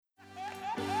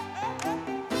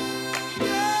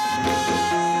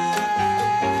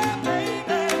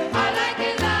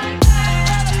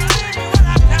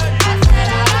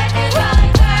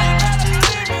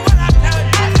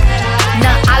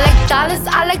dollars,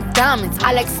 I like diamonds,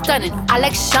 I like stunning, I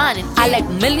like shining, I like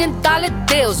 $1 million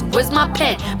deals. Where's my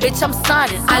pen? Bitch, I'm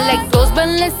signing. I like those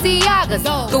Balenciagas,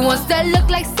 the ones that look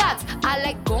like socks. I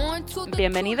like going to the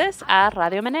Bienvenidos a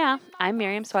Radio Menea. I'm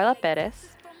Miriam Suela Perez.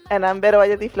 And I'm Vero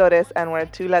Ayeti Flores, and we're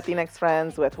two Latinx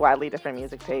friends with wildly different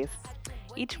music tastes.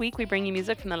 Each week, we bring you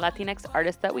music from the Latinx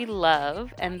artists that we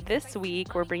love. And this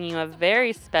week, we're bringing you a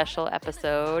very special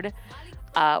episode,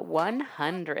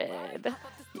 100.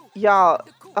 Y'all,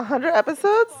 100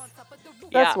 episodes?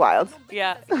 That's wild.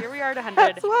 Yeah, here we are at 100.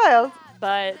 That's wild.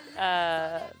 But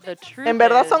the truth En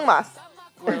verdad is, son más.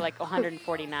 we're like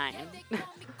 149.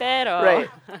 Pero. Right.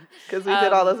 Because we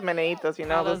did all those meneitos, you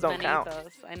know, all those don't count.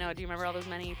 meneitos. I know. Do you remember all those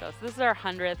meneitos? This is our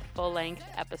 100th full-length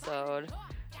episode.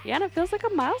 Yeah, and it feels like a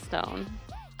milestone.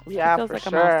 Yeah, it feels for like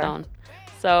sure. a milestone.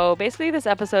 So basically, this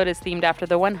episode is themed after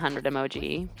the 100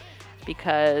 emoji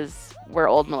because we're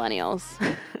old millennials.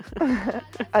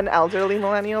 An elderly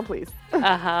millennial, please.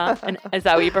 Uh-huh. And is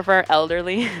that what you prefer,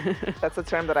 elderly? That's a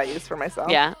term that I use for myself.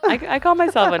 Yeah, I call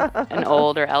myself an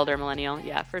old or elder millennial.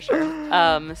 Yeah, for sure.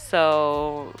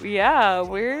 So yeah,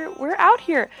 we're out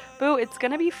here. Boo, it's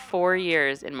gonna be 4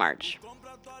 years in March.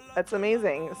 That's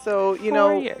amazing. So,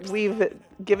 4 years. We've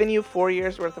given you 4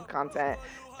 years worth of content,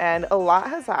 and a lot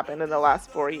has happened in the last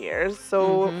 4 years.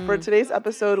 So for today's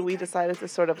episode, we decided to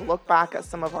sort of look back at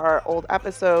some of our old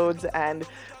episodes and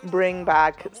bring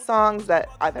back songs that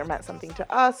either meant something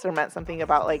to us or meant something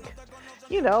about, like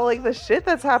the shit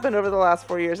that's happened over the last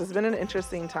 4 years. Has been an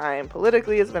interesting time.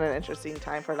 Politically, it's been an interesting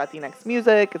time for Latinx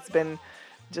music. It's been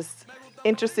just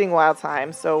interesting, wild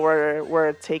time. So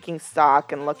we're taking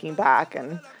stock and looking back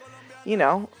and,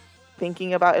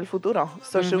 thinking about el futuro.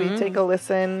 So should we take a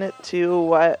listen to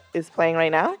what is playing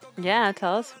right now? Yeah,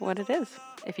 tell us what it is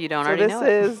if you don't already know So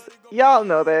it. this is, y'all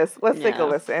know this. Let's take a Yeah.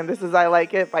 listen. This is I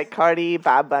Like It by Cardi,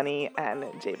 Bad Bunny, and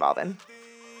J Balvin.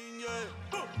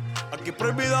 Aquí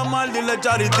prohibido amar, dile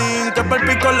charitín. Que per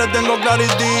pico le tengo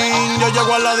claritín. Yo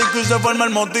llego a la disco y se forma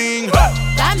el motín.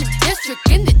 Diamond District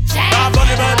in the chain. Bad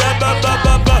Bunny,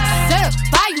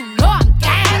 Certified, you know I'm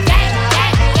gang, gang,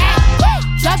 gang, gang. Woo!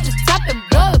 Drop the top and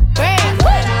blow the brand.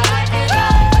 Woo!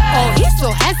 Oh, he's so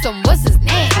handsome, what's his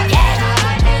name? Yeah.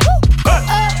 Woo!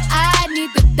 I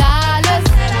need the dollars.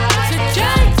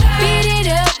 Beat it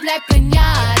up like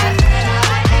piñata.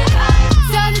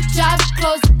 Tell the job to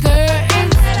close the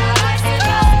curtains.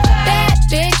 Bad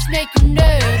bitch make you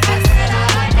nervous.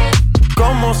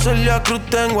 Como Celia Cruz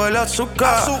tengo el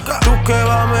azúcar. Tú que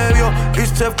va medio y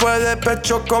se fue de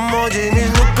pecho como Ginny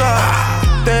Luca.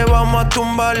 Te vamos a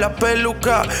tumbar la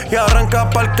peluca y arranca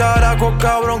pa'l carajo,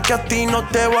 cabrón, que a ti no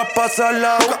te va a pasar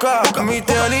la boca. Mi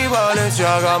tele y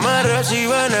Valenciaga me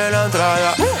reciben en la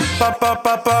entrada.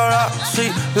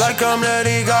 Sí, like I'm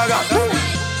Lady Gaga.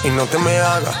 Y no te me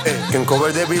hagas, que en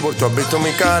cover de Billboard tú has visto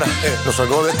mi cara. No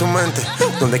salgo de tu mente,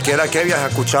 donde quiera que viajes, he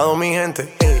escuchado mi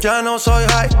gente. Ya no soy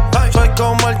high, soy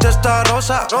como el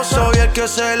Testarossa. Soy el que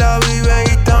se la vive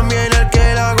y también el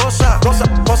que la goza. Goza,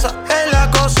 es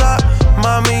la cosa,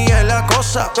 mami es la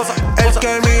cosa. El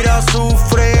que mira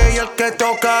sufre y el que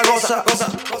toca goza.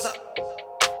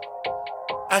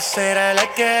 I said I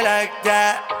like it like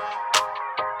that.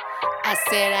 I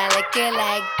said I like it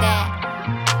like that.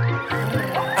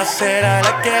 I said I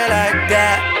like it like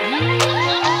that.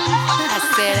 I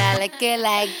said I like it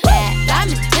like that.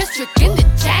 Diamond District in the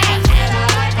chain.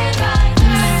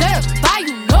 Certified,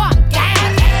 you know I'm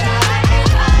gang.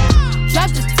 Drop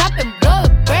the top and blow the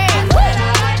brand.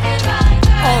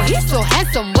 Oh, he's so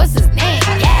handsome, what's his name?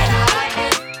 Yeah.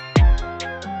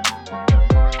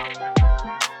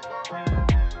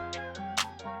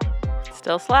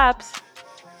 Still slaps.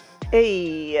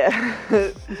 Hey.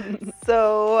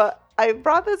 So I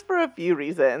brought this for a few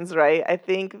reasons, right? I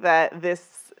think that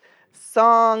this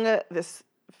song, this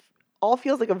all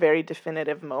feels like a very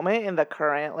definitive moment in the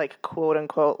current, like, quote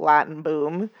unquote Latin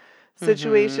boom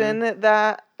situation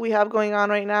that we have going on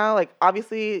right now. Like,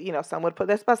 obviously, some would put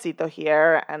Despacito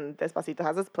here, and Despacito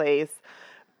has its place.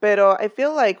 Pero I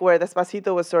feel like where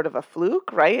Despacito was sort of a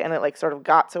fluke, right? And it, like, sort of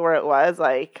got to where it was,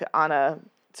 like, on a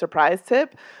surprise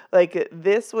tip. Like,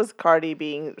 this was Cardi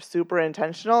being super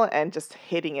intentional and just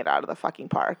hitting it out of the fucking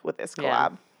park with this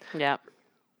collab. Yep.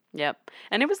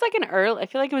 And it was like I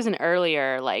feel like it was an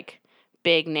earlier, like,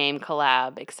 big name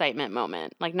collab excitement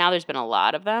moment. Like, now there's been a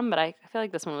lot of them, but I feel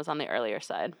like this one was on the earlier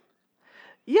side.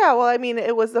 Yeah, well, I mean,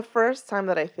 it was the first time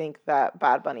that I think that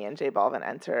Bad Bunny and J Balvin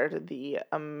entered the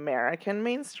American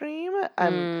mainstream.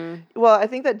 Well, I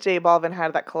think that J Balvin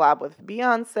had that collab with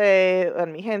Beyonce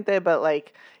and Mi Gente, but,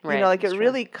 like, you know, like, it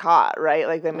really caught, right,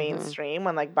 like, the mainstream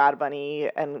when, like, Bad Bunny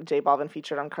and J Balvin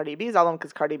featured on Cardi B's album,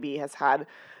 because Cardi B has had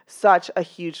such a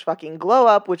huge fucking glow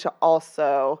up, which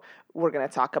also we're going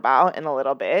to talk about in a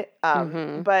little bit.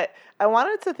 But I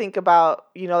wanted to think about,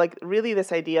 like really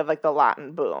this idea of like the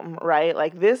Latin boom, right?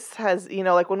 Like this has,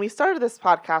 like when we started this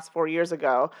podcast 4 years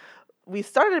ago, we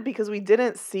started because we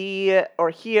didn't see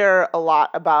or hear a lot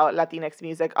about Latinx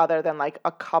music other than like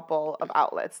a couple of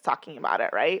outlets talking about it,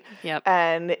 right? Yep.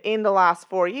 And in the last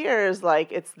 4 years,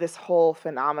 like it's this whole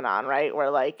phenomenon, right? Where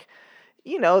like,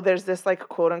 there's this like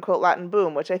quote unquote Latin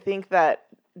boom, which I think that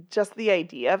just the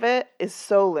idea of it is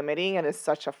so limiting and is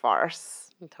such a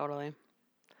farce. Totally.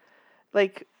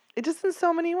 Like, it just in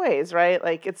so many ways, right?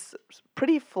 Like, it's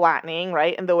pretty flattening,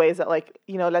 right? In the ways that, like,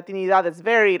 Latinidad is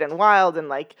varied and wild and,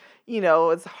 like,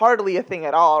 it's hardly a thing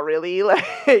at all, really. Like,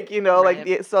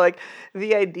 Right. like,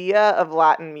 the idea of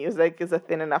Latin music is a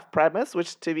thin enough premise,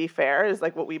 which, to be fair, is,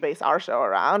 like, what we base our show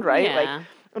around, right? Yeah. Like,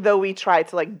 though we try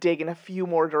to, like, dig in a few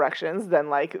more directions than,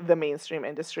 like, the mainstream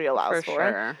industry allows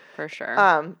for. For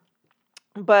sure.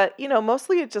 But,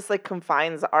 mostly it just, like,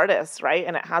 confines artists, right?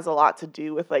 And it has a lot to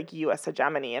do with, like, U.S.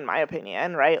 hegemony, in my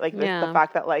opinion, right? Like, the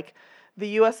fact that, like, the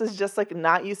U.S. is just, like,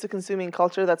 not used to consuming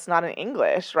culture that's not in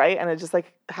English, right? And it just,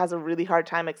 like, has a really hard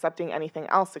time accepting anything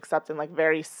else except in, like,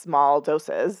 very small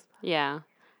doses. Yeah.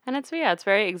 And it's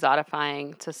very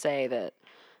exotifying to say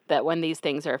that when these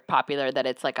things are popular, that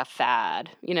it's, like, a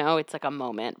fad, it's, like, a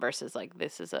moment versus, like,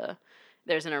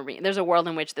 there's a world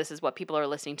in which this is what people are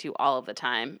listening to all of the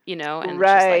time, and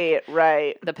right, just like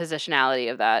right. the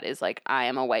positionality of that is like, I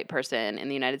am a white person in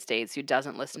the United States who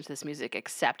doesn't listen to this music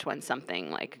except when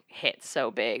something like hits so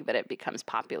big that it becomes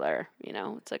popular.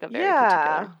 It's like a very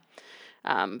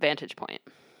particular vantage point.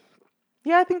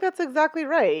 Yeah, I think that's exactly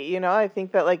right. I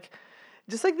think that like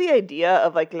just like the idea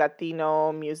of like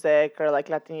Latino music or like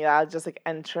Latinidad just like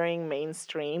entering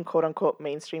mainstream, quote unquote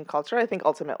mainstream culture, I think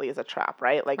ultimately is a trap,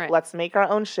 right? Like let's make our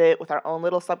own shit with our own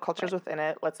little subcultures within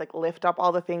it. Let's like lift up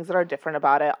all the things that are different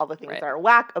about it, all the things that are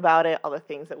whack about it, all the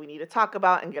things that we need to talk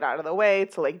about and get out of the way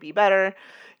to like be better,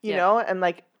 you know? And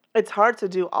like it's hard to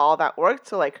do all that work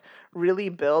to like really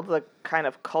build the kind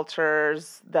of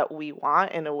cultures that we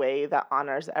want in a way that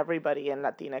honors everybody in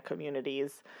Latina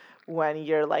communities when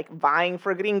you're like vying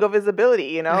for gringo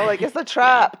visibility, like it's a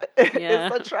trap.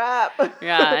 It's a trap.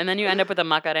 Yeah, and then you end up with a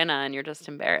Macarena and you're just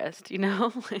embarrassed,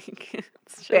 like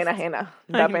it's just pena ajena.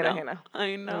 Da pena ajena.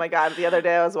 I know. Oh my God, the other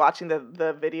day I was watching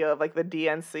the video of like the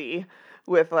DNC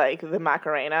with like the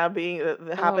Macarena being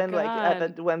that happened like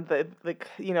at when the like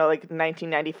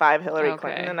 1995 Hillary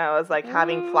Clinton, and I was like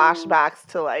having flashbacks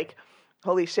to like,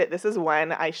 holy shit, this is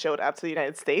when I showed up to the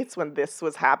United States when this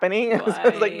was happening. I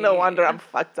was like, no wonder I'm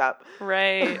fucked up.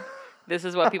 Right. This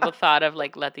is what people thought of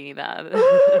like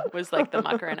Latinidad was like the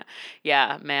Macarena.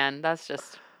 Yeah, man, that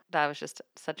was just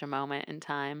such a moment in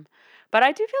time. But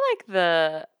I do feel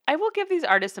like I will give these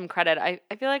artists some credit. I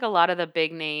feel like a lot of the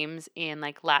big names in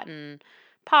like Latin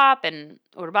pop and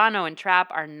urbano and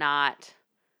trap are not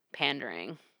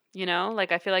pandering,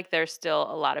 Like I feel like there's still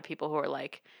a lot of people who are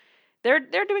like, they're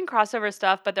doing crossover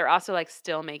stuff, but they're also like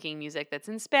still making music that's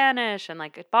in Spanish, and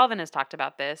like Balvin has talked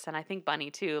about this, and I think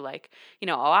Bunny too, like,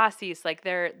 Oasis, like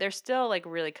they're still like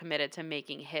really committed to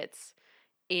making hits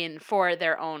for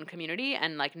their own community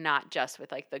and like not just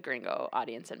with like the gringo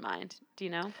audience in mind. Do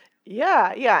you know?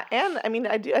 Yeah. And I mean,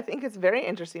 I think it's very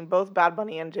interesting. Both Bad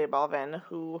Bunny and J Balvin,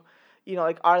 who,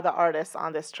 like are the artists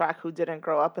on this track who didn't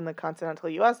grow up in the continental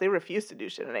U.S., they refuse to do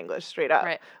shit in English straight up.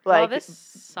 Right. Like, this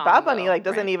song, Bad Bunny like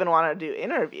doesn't even want to do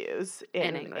interviews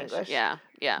in English. Yeah.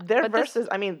 Their verses,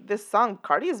 this song,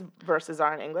 Cardi's verses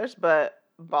are in English, but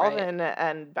Balvin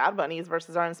and Bad Bunny's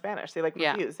verses are in Spanish. They like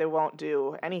refuse. They won't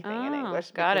do anything in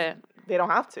English. Got it. They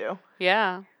don't have to.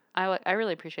 Yeah. I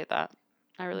really appreciate that.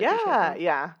 I really appreciate that.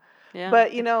 Yeah.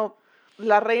 But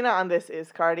La Reina on this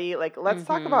is Cardi. Like, let's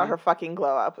talk about her fucking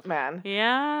glow up, man.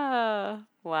 Yeah.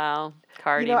 Wow.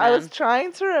 Cardi, I was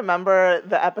trying to remember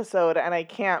the episode, and I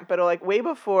can't, but like way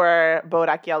before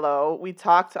Bodak Yellow, we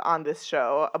talked on this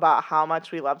show about how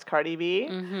much we loved Cardi B.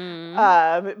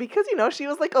 Because, she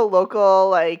was like a local,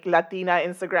 like, Latina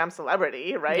Instagram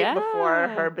celebrity, right? Yeah. Before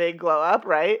her big glow up,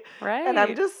 right? Right. And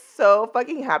I'm just so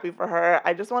fucking happy for her.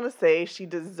 I just want to say she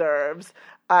deserves.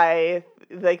 I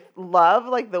like love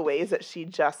like the ways that she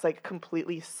just like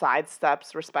completely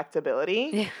sidesteps respectability.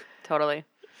 Yeah, totally.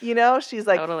 She's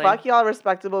like, fuck y'all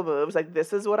respectable moves. Like,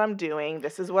 this is what I'm doing.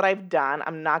 This is what I've done.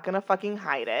 I'm not going to fucking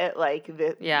hide it. Like,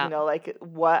 like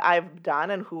what I've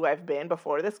done and who I've been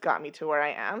before this got me to where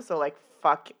I am. So like,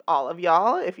 fuck all of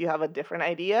y'all if you have a different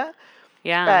idea.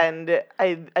 Yeah. And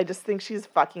I just think she's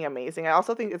fucking amazing. I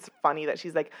also think it's funny that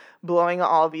she's like blowing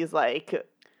all these like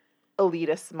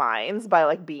elitist minds by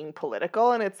like being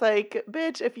political, and it's like,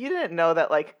 bitch, if you didn't know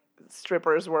that like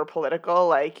strippers were political,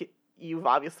 like, you've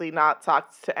obviously not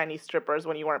talked to any strippers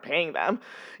when you weren't paying them.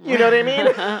 You know what I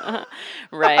mean?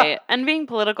 Right. And being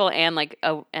political and like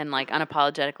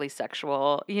unapologetically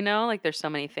sexual, like there's so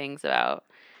many things about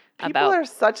People are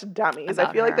such dummies. I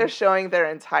about feel like they're her. showing their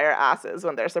entire asses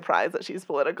when they're surprised that she's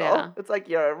political. Yeah. It's like,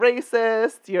 you're a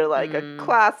racist, you're like a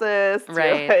classist,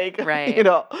 Right, you're like, right. you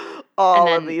know, all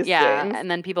and of then, these yeah, things.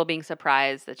 and then people being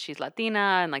surprised that she's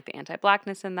Latina and like the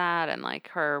anti-blackness in that, and like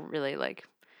her really like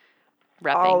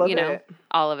repping, All of it.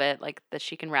 all of it, like that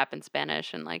she can rap in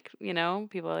Spanish, and like,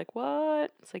 people are like,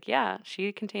 what? It's like, yeah,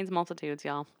 she contains multitudes,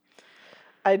 y'all.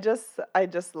 I just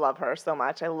love her so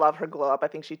much. I love her glow up. I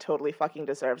think she totally fucking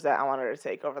deserves it. I want her to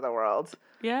take over the world.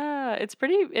 Yeah, it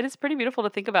is pretty beautiful to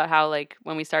think about how like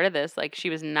when we started this, like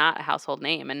she was not a household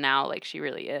name, and now like she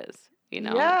really is.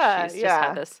 Yeah, she's just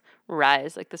had this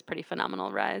rise, like this pretty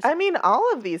phenomenal rise. I mean,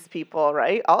 all of these people,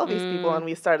 right? All of these people when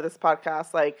we started this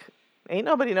podcast, like, ain't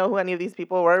nobody know who any of these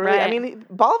people were, really. Right. I mean,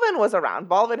 Balvin was around.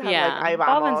 Balvin had Yeah, like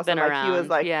Balvin's Ivamos, been and like around. he was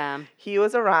like, yeah, he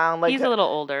was around. Like, he's a little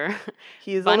older.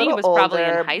 he's Bunny a little was older. probably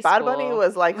in high Bad Bunny school.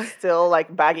 was like still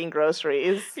like bagging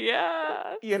groceries,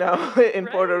 Yeah, in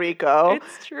Puerto Rico,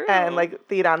 it's true. and like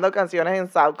tirando canciones in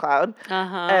SoundCloud,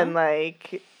 and and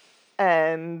like,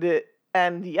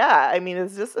 and yeah, I mean,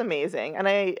 it's just amazing, and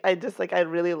I just like, I'd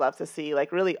really love to see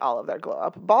like really all of their glow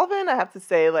up. Balvin, I have to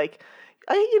say, like,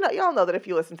 y'all know that if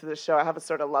you listen to this show, I have a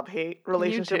sort of love-hate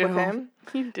relationship with him.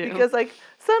 You do. Because, like,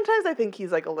 sometimes I think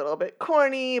he's, like, a little bit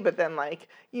corny, but then, like,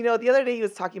 the other day he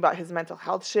was talking about his mental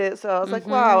health shit, so I was like,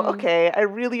 wow, okay, I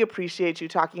really appreciate you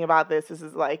talking about this. This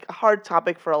is, like, a hard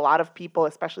topic for a lot of people,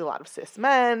 especially a lot of cis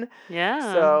men.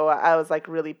 Yeah. So I was, like,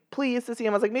 really pleased to see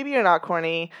him. I was like, maybe you're not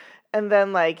corny. And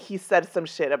then, like, he said some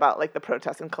shit about, like, the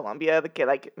protests in Colombia that,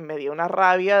 like, me dio una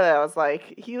rabia, that I was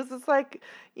like, he was just like,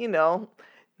 no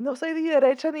soy de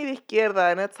derecha ni de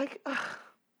izquierda. And it's like, ugh,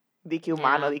 di que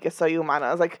humano, di que soy humano.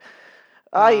 I was like,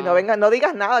 ay, no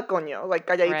digas nada, coño. Like,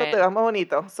 calladito Right. te ves más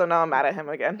bonito. So now I'm mad at him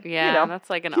again. Yeah,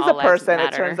 that's like an he's all a person,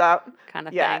 lives it turns matter out. kind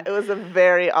of Yeah, thing. it was a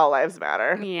very all lives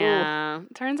matter. Yeah,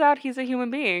 turns out he's a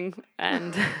human being,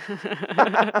 and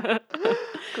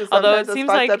 'Cause although sometimes it it's seems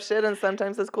fucked like up shit and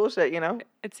sometimes it's cool shit,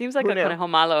 it seems like Who a knew? Conejo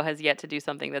Malo has yet to do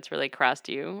something that's really crossed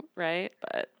you, right?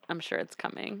 But I'm sure it's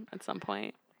coming at some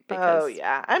point. Oh, Because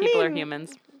yeah. I people are mean,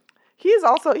 humans. he's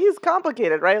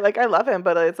complicated, right? Like, I love him,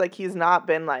 but it's like he's not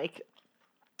been like,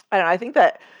 I don't know.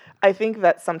 I think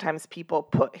that sometimes people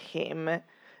put him,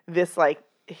 this like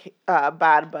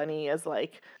Bad Bunny, as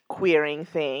like queering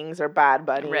things, or Bad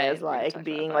Bunny Right, as we were like talking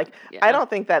being about like, that. I Yeah. don't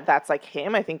think that that's like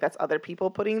him. I think that's other people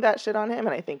putting that shit on him,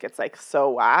 and I think it's like so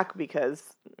whack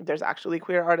because there's actually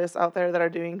queer artists out there that are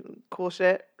doing cool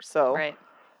shit. So Right.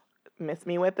 miss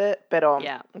me with it, pero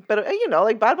Yeah. but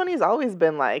like Bad Bunny's always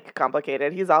been like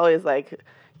complicated. He's always like,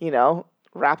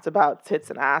 rapped about tits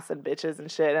and ass and bitches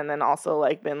and shit, and then also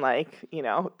like been like,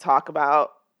 talk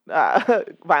about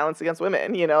violence against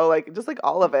women, like just like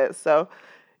all of it. So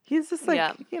he's just like,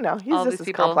 Yeah. he's All just these as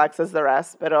people complex as the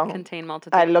rest. Pero Contain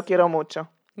multitudes. I lo quiero mucho.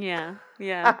 Yeah.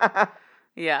 Yeah.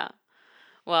 Yeah.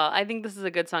 Well, I think this is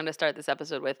a good song to start this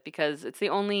episode with because it's the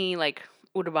only like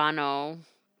urbano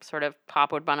sort of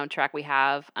pop urbano track we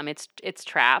have. It's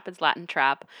trap, it's Latin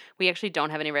trap. We actually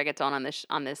don't have any reggaeton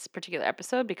on this particular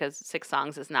episode because 6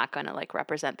 songs is not going to like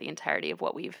represent the entirety of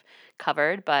what we've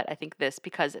covered, but I think this,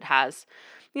 because it has,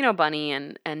 Bunny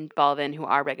and Balvin, who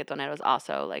are reggaetoneros,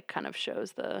 also like kind of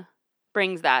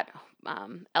brings that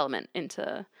element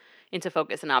into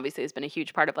focus, and obviously has been a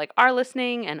huge part of like our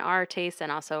listening and our taste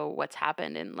and also what's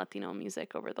happened in Latino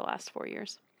music over the last 4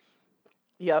 years.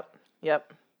 Yep.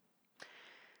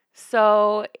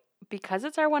 So because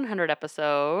it's our 100th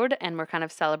episode and we're kind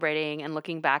of celebrating and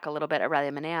looking back a little bit at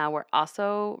Radio Menea, we're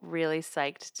also really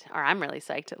psyched, or I'm really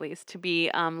psyched at least, to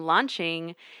be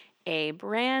launching a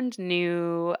brand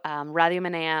new Radio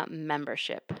Menea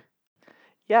membership.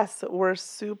 Yes, we're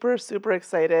super, super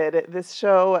excited. This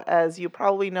show, as you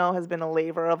probably know, has been a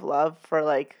labor of love for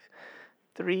like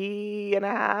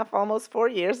 3.5, almost 4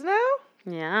 years now.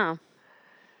 Yeah.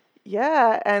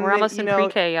 Yeah, and We're almost in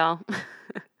pre-K, y'all.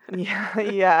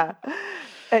 Yeah.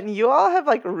 And you all have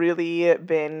like really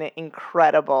been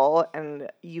incredible, and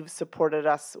you've supported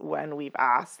us when we've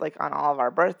asked, like on all of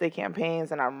our birthday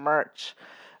campaigns and our merch.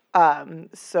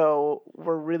 So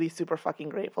we're really super fucking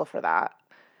grateful for that.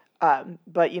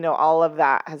 But all of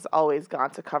that has always gone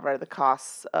to cover the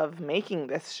costs of making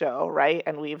this show, right?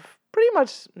 And we've pretty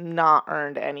much not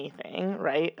earned anything,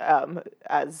 right?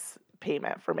 As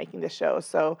payment for making this show.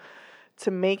 So to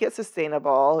make it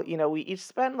sustainable, we each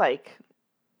spend like,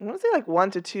 I want to say like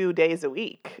 1 to 2 days a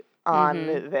week on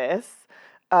this.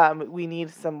 we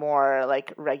need some more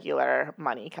like regular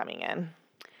money coming in.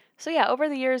 So yeah, over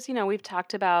the years, we've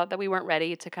talked about that we weren't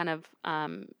ready to kind of,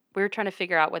 we were trying to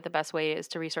figure out what the best way is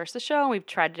to resource the show. We've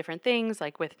tried different things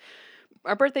like with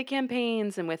our birthday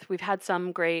campaigns and we've had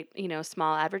some great,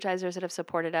 small advertisers that have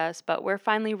supported us, but we're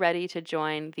finally ready to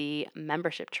join the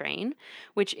membership train,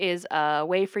 which is a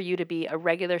way for you to be a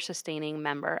regular sustaining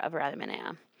member of Radio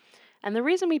Menea. And the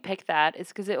reason we picked that is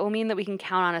because it will mean that we can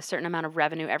count on a certain amount of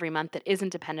revenue every month that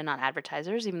isn't dependent on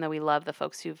advertisers. Even though we love the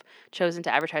folks who've chosen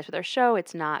to advertise with our show,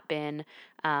 it's not been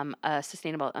a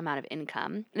sustainable amount of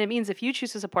income. And it means if you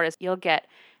choose to support us, you'll get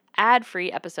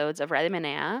ad-free episodes of Radio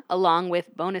Menea along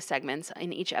with bonus segments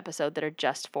in each episode that are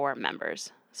just for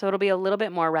members. So it'll be a little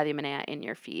bit more Radio Menea in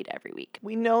your feed every week.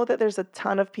 We know that there's a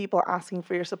ton of people asking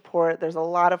for your support. There's a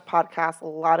lot of podcasts, a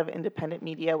lot of independent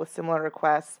media with similar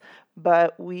requests,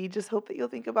 but we just hope that you'll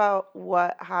think about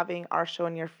what having our show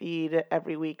in your feed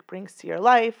every week brings to your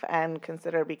life and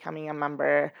consider becoming a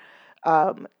member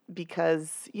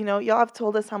because, y'all have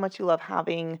told us how much you love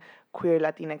having queer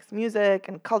Latinx music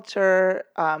and culture,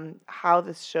 how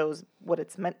this shows what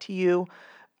it's meant to you.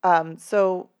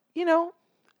 So,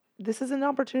 this is an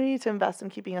opportunity to invest in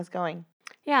keeping us going.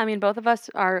 Yeah, I mean, both of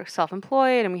us are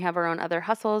self-employed and we have our own other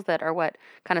hustles that are what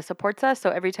kind of supports us.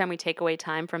 So every time we take away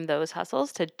time from those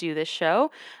hustles to do this show,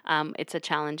 it's a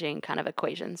challenging kind of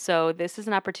equation. So this is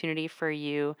an opportunity for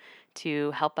you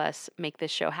to help us make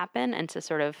this show happen and to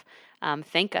sort of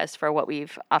thank us for what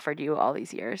we've offered you all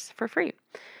these years for free.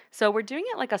 So we're doing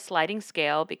it like a sliding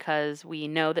scale because we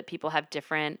know that people have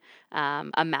different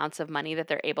amounts of money that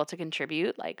they're able to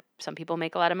contribute. Like some people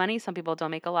make a lot of money, some people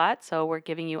don't make a lot. So we're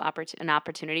giving you an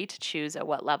opportunity to choose at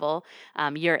what level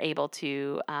you're able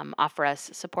to offer us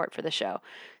support for the show.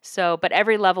 So, but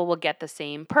every level will get the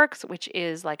same perks, which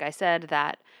is, like I said,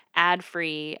 that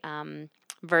ad-free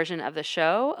version of the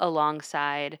show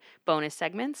alongside bonus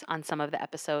segments on some of the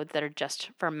episodes that are just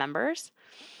for members.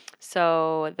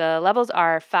 So the levels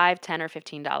are $5, $10, or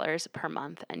 $15 per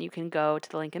month, and you can go to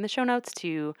the link in the show notes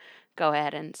to go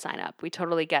ahead and sign up. We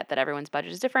totally get that everyone's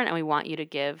budget is different, and we want you to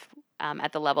give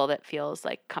at the level that feels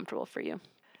like comfortable for you.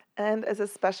 And as a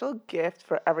special gift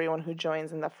for everyone who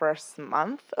joins in the first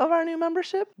month of our new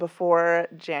membership before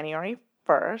January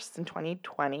 1st in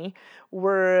 2020,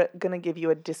 we're going to give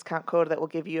you a discount code that will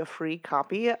give you a free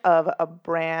copy of a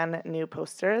brand new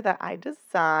poster that I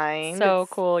designed. So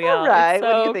cool, y'all. All right. So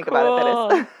what do you think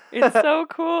about it, Venice? It's so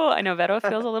cool. I know Vero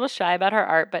feels a little shy about her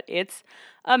art, but it's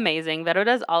amazing. Vero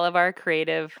does all of our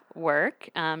creative work.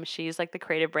 She's like the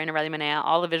creative brain of Radio Menea,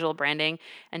 all the visual branding,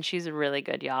 and she's really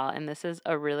good, y'all. And this is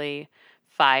a really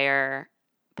fire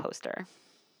poster.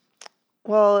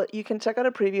 Well, you can check out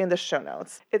a preview in the show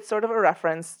notes. It's sort of a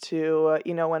reference to,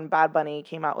 when Bad Bunny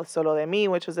came out with Solo de Mi,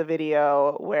 which was a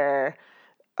video where,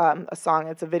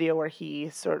 it's a video where he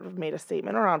sort of made a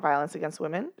statement around violence against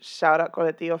women. Shout out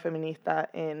Colectivo Feminista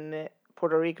in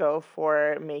Puerto Rico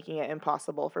for making it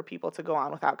impossible for people to go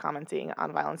on without commenting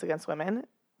on violence against women.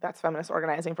 That's feminist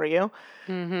organizing for you.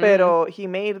 Mm-hmm. Pero he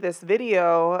made this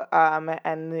video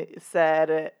and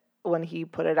said, when he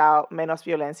put it out, menos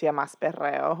violencia, más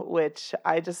perreo, which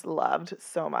I just loved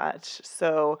so much.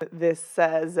 So this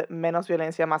says menos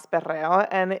violencia, más perreo,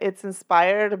 and it's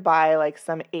inspired by like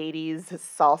some 80s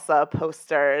salsa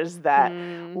posters that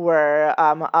were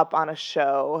up on a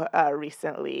show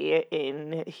recently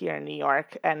here in New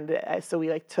York, and so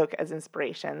we like took as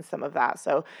inspiration some of that.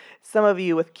 So some of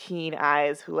you with keen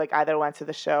eyes who like either went to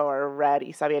the show or read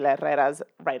Isabel Herrera's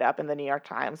write-up in the New York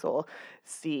Times will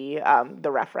see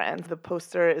the reference. The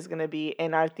poster is going to be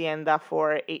in our tienda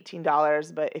for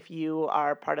 $18, but if you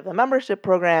are part of the membership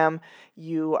program,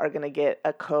 you are going to get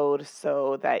a code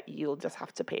so that you'll just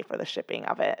have to pay for the shipping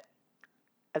of it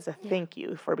as a thank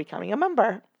you for becoming a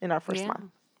member in our first month.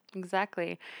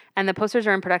 Exactly. And the posters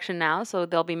are in production now, so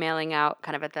they'll be mailing out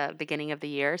kind of at the beginning of the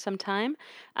year sometime.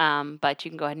 But you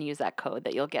can go ahead and use that code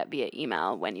that you'll get via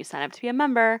email when you sign up to be a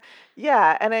member.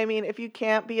 Yeah, and I mean, if you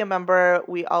can't be a member,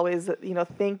 we always,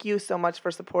 thank you so much for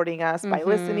supporting us by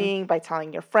listening, by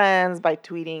telling your friends, by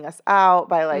tweeting us out,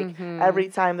 by every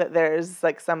time that there's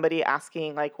like somebody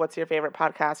asking like, what's your favorite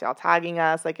podcast, y'all tagging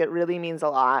us, like it really means a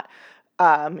lot.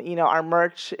 Our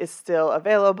merch is still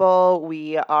available.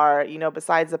 We are,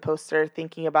 besides the poster,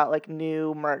 thinking about like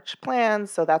new merch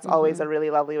plans. So that's always a really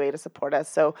lovely way to support us.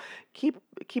 So keep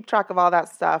track of all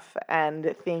that stuff.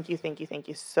 And thank you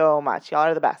so much. Y'all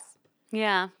are the best.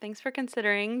 Yeah. Thanks for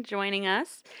considering joining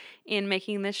us in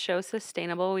making this show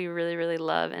sustainable. We really, really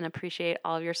love and appreciate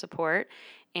all of your support.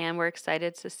 And we're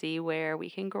excited to see where we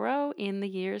can grow in the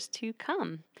years to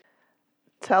come.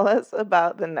 Tell us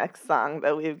about the next song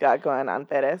that we've got going on,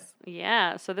 Perez.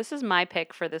 Yeah, so this is my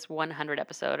pick for this 100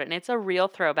 episode, and it's a real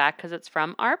throwback because it's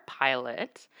from our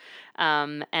pilot,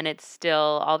 and it's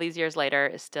still, all these years later,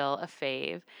 is still a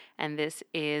fave, and this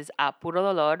is A Puro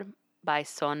Dolor by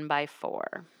Son by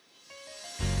Four.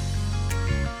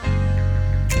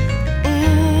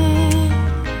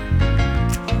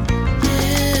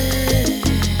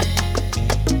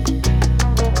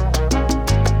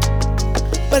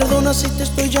 Perdona si te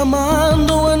estoy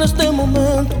llamando en este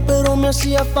momento, pero me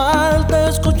hacía falta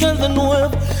escuchar de nuevo,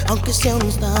 aunque sea un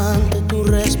instante, tu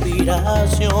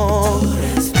respiración.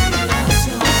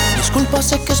 Disculpa,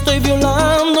 sé que estoy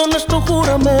violando nuestro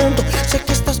juramento, sé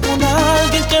que estás con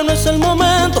alguien que no es el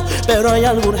momento, pero hay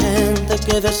algo urgente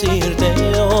que decirte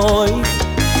hoy.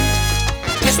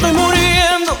 Estoy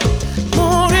muriendo,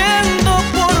 muriendo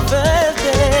por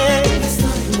verte,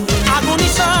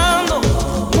 agonizando.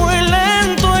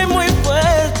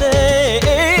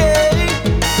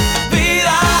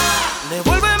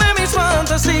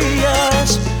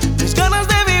 Mis ganas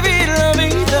de vivir la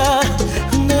vida,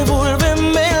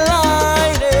 devuélveme el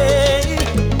aire.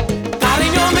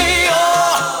 Cariño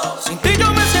mío, sin ti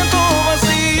yo me siento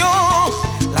vacío.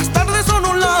 Las tardes son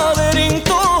un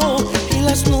laberinto y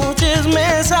las noches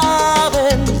me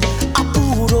saben a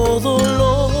puro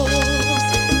dolor.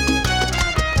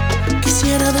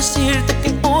 Quisiera decirte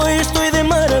que hoy estoy de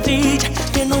maravilla,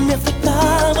 que no me ha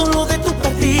afectado lo de tu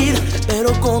partida,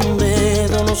 pero con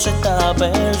dedo no se tapa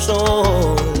el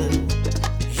sol.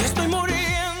 Y estoy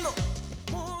muriendo,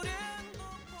 muriendo.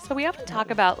 So we often talk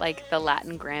about like the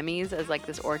Latin Grammys as like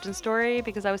this origin story,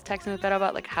 because I was texting with Beto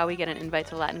about like how we get an invite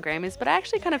to Latin Grammys, but I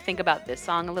actually kind of think about this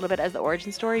song a little bit as the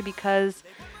origin story because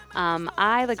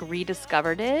I like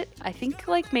rediscovered it, I think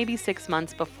like maybe 6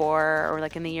 months before, or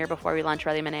like in the year before we launched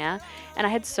Radio Menea, and I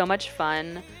had so much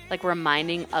fun like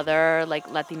reminding other like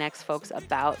Latinx folks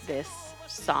about this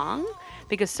song,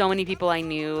 because so many people I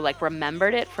knew like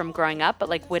remembered it from growing up, but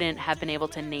like wouldn't have been able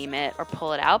to name it or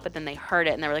pull it out, but then they heard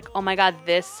it and they were like, oh my God,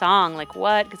 this song, like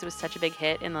what? Because it was such a big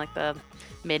hit in like the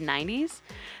mid 90s.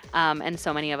 And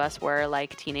so many of us were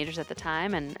like teenagers at the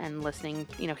time and listening,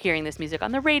 you know, hearing this music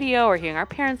on the radio or hearing our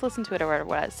parents listen to it or whatever it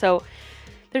was. So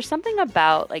there's something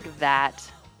about like that,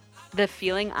 the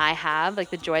feeling I have, like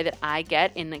the joy that I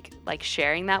get in like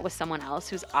sharing that with someone else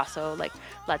who's also like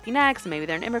Latinx, maybe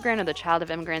they're an immigrant or the child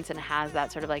of immigrants and has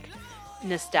that sort of like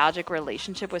nostalgic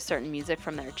relationship with certain music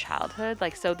from their childhood.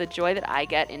 Like, so the joy that I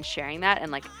get in sharing that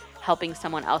and like helping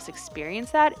someone else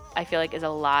experience that, I feel like is a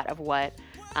lot of what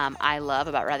I love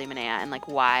about Radio Menea and like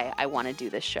why I want to do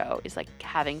this show is like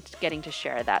getting to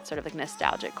share that sort of like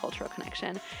nostalgic cultural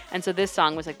connection. And so this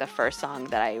song was like the first song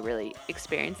that I really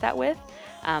experienced that with,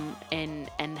 and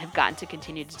have gotten to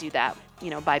continue to do that, you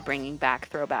know, by bringing back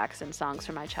throwbacks and songs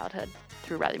from my childhood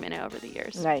through Radio Menea over the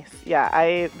years. Nice.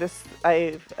 Yeah, this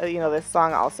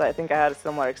song also, I think I had a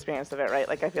similar experience of it, right?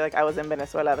 Like I feel like I was in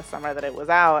Venezuela the summer that it was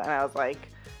out, and I was like,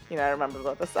 you know, I remember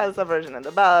both the salsa version and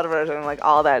the ballad version and like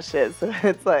all that shit. So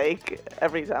it's like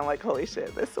every time, like, holy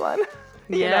shit, this one.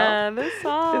 Yeah, this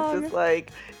song. It's just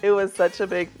like it was such a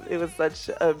big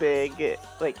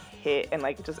like hit and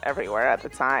like just everywhere at the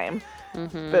time.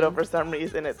 Mm-hmm. But for some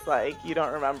reason, it's like you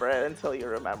don't remember it until you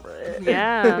remember it.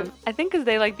 Yeah, I think because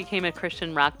they like became a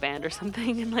Christian rock band or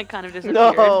something and like kind of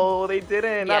disappeared. No, they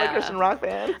didn't. Yeah. Not a Christian rock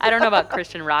band. I don't know about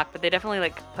Christian rock, but they definitely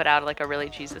like put out like a really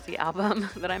Jesus-y album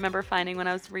that I remember finding when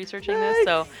I was researching this.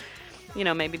 So, you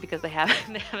know, maybe because they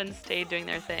haven't stayed doing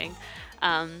their thing.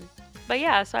 But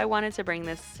yeah, so I wanted to bring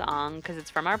this song because it's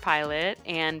from our pilot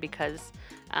and because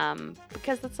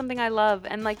that's something I love.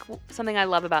 And like something I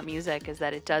love about music is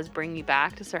that it does bring me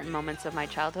back to certain moments of my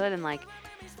childhood and like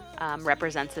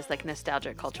represents this like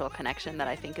nostalgic cultural connection that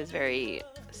I think is very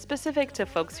specific to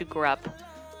folks who grew up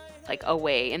like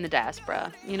away in the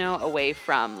diaspora, you know, away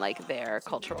from like their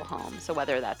cultural home. So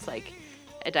whether that's like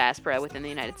a diaspora within the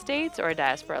United States or a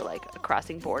diaspora like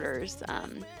crossing borders,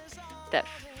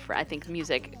 I think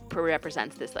music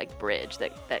represents this like bridge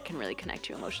that can really connect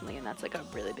you emotionally, and that's like a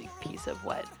really big piece of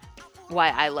why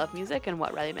I love music and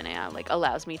what Radio Menea like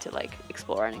allows me to like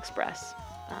explore and express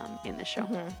in this show.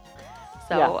 Mm-hmm.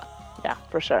 So yeah,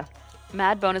 for sure.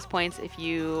 Mad bonus points if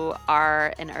you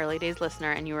are an early days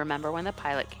listener and you remember when the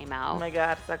pilot came out. Oh my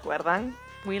God, ¿se acuerdan?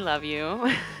 We love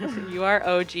you. You are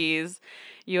OGs.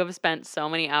 You have spent so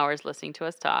many hours listening to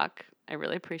us talk. I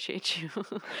really appreciate you.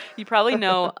 You probably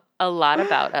know a lot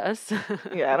about us.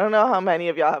 Yeah, I don't know how many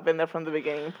of y'all have been there from the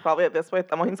beginning. Probably at this point,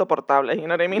 estamos insoportables. You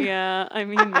know what I mean? Yeah, I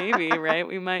mean maybe, right?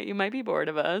 You might be bored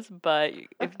of us, but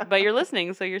you're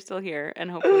listening, so you're still here, and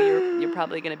hopefully you're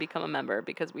probably going to become a member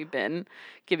because we've been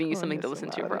giving you something to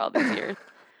listen to for all these years.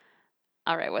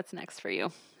 All right, what's next for you?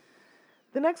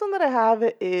 The next one that I have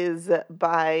is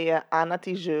by Ana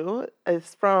Tijoux.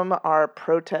 It's from our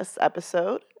protest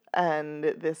episode, and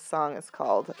this song is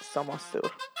called Somos Sur.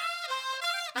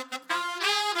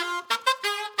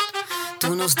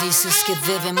 Tú nos dices que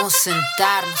debemos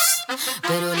sentarnos,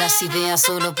 pero las ideas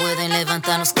solo pueden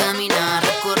levantarnos, caminar,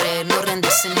 recorrer, no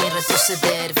rendirse ni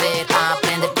retroceder, ver,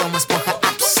 aprender como esponja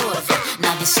absorbe.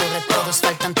 Nadie sobre todos,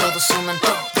 faltan todos, suman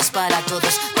todos para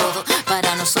todos, todo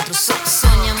para nosotros.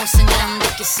 Soñamos en grande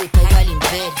que se caiga el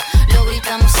imperio, lo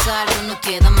gritamos alto, no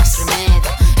queda más remedio.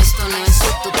 Esto no es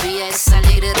utopía, es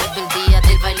alegre rebeldía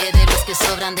del baile de los que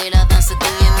sobran de la danza de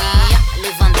mi mía.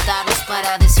 Levantarnos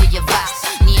para decir ya vas,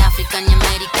 ni África ni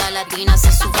América Latina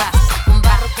se suba. Con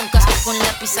barro, con casco, con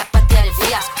lápiz a patear el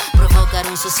fiasco, provocar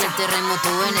un social terremoto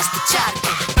en este charco.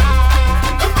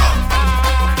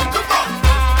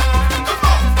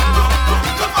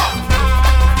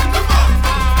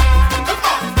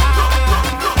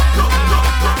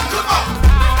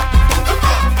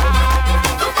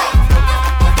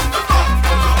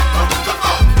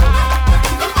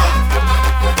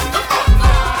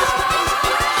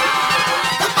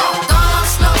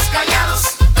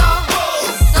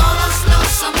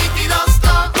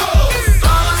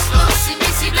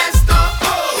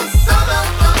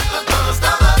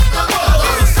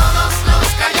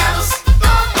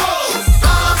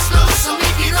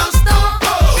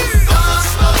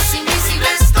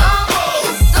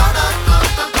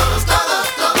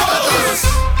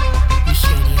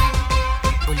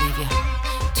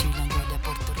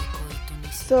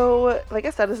 Like I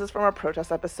said, this is from our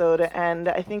protest episode, and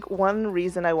I think one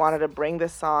reason I wanted to bring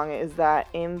this song is that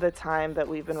in the time that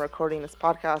we've been recording this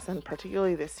podcast, and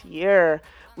particularly this year,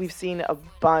 we've seen a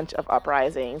bunch of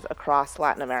uprisings across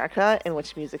Latin America in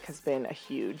which music has been a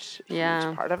huge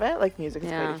part of it. Like, music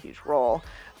has played a huge role.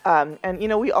 And, you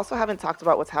know, we also haven't talked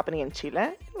about what's happening in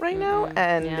Chile right now,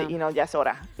 and, you know, ya es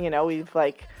hora. You know, we've,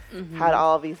 like, had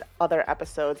all of these other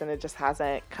episodes, and it just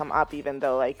hasn't come up, even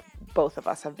though, like, both of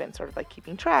us have been sort of like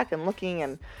keeping track and looking,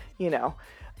 and you know,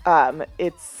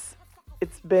 it's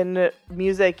been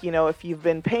music. You know, if you've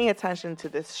been paying attention to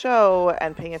this show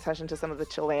and paying attention to some of the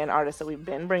Chilean artists that we've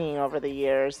been bringing over the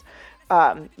years,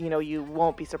 you know, you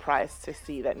won't be surprised to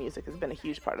see that music has been a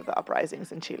huge part of the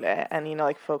uprisings in Chile. And you know,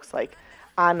 like folks like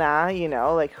Ana, you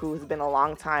know, like who's been a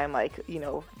long time, like, you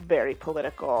know, very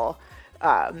political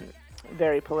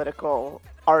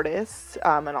artist,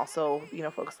 and also, you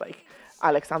know, folks like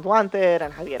Alex Anduanter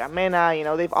and Javiera Mena, you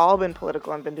know, they've all been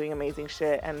political and been doing amazing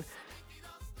shit. And,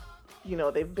 you know,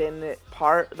 they've been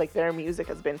part, like their music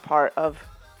has been part of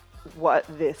what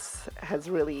this has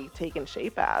really taken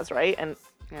shape as, right? And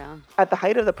at the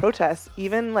height of the protests,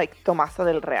 even like Tomasa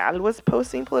del Real was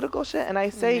posting political shit. And I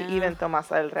say even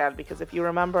Tomasa del Real because if you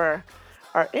remember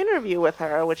our interview with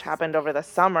her, which happened over the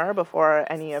summer before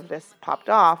any of this popped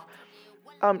off,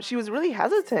 she was really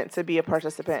hesitant to be a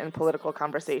participant in political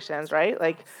conversations, right?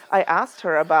 Like, I asked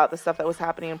her about the stuff that was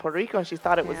happening in Puerto Rico, and she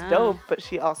thought it was dope, but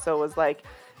she also was like,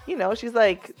 you know, she's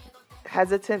like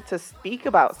hesitant to speak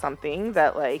about something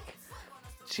that, like,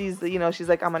 she's, you know, she's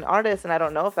like, I'm an artist, and I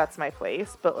don't know if that's my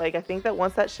place. But, like, I think that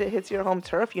once that shit hits your home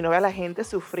turf, you know, a la gente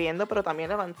sufriendo, pero también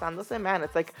avanzándose, man,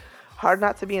 it's, like, hard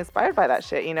not to be inspired by that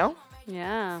shit, you know?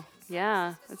 Yeah.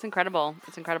 It's incredible.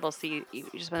 It's incredible to see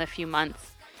just been a few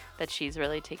months that she's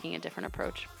really taking a different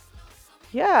approach.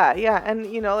 Yeah. And,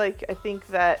 you know, like, I think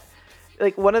that,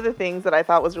 like, one of the things that I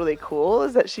thought was really cool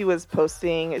is that she was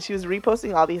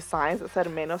reposting all these signs that said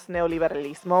menos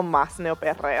neoliberalismo, más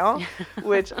neoperreo,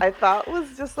 which I thought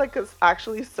was just, like,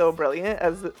 actually so brilliant,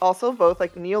 as also both,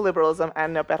 like, neoliberalism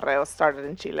and neoperreo started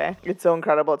in Chile. It's so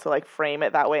incredible to, like, frame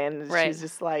it that way, and she's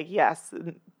just like, yes,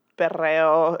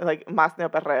 perreo, like, más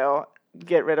neoperreo,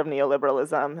 get rid of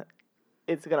neoliberalism.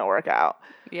 It's going to work out.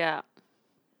 Yeah.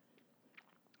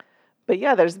 But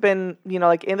yeah, there's been, you know,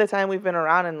 like in the time we've been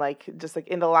around and like just like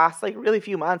in the last like really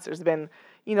few months, there's been,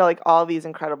 you know, like all these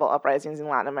incredible uprisings in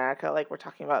Latin America. Like we're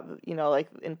talking about, you know, like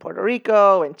in Puerto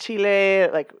Rico and Chile,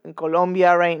 like in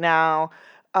Colombia right now.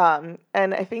 And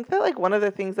I think that like one of the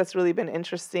things that's really been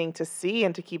interesting to see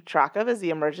and to keep track of is the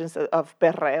emergence of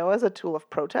perreo as a tool of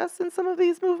protest in some of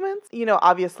these movements. You know,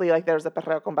 obviously like there's a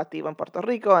perreo combativo in Puerto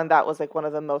Rico, and that was like one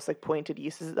of the most like pointed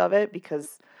uses of it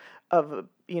because of,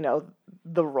 you know,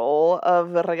 the role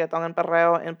of the reggaeton and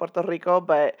perreo in Puerto Rico.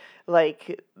 But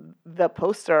like the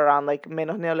poster on like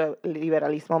menos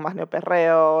neoliberalismo, más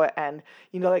neoperreo, and,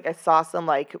 you know, like I saw some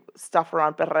like stuff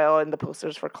around perreo in the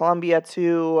posters for Colombia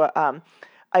too.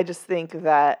 I just think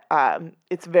that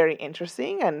it's very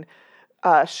interesting, and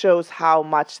shows how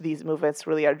much these movements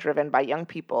really are driven by young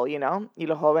people, you know? Y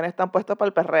los jóvenes están puestos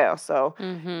para el perreo. So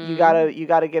you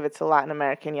gotta give it to Latin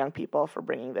American young people for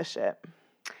bringing this shit.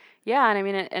 Yeah, and I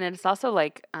mean, and it's also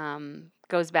like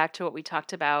goes back to what we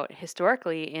talked about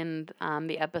historically in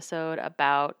the episode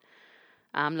about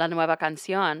La Nueva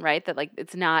Canción, right? That like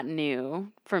it's not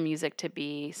new for music to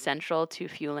be central to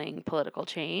fueling political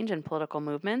change and political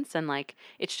movements, and like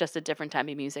it's just a different type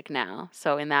of music now.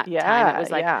 So in that time, it was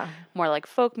like more like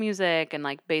folk music and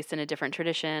like based in a different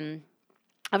tradition.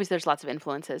 Obviously, there's lots of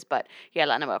influences, but yeah,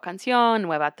 La Nueva Canción,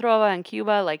 Nueva Trova in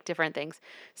Cuba, like different things.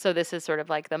 So this is sort of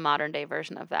like the modern day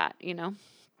version of that, you know?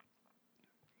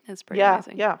 It's pretty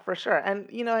amazing. Yeah, for sure. And,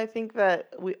 you know, I think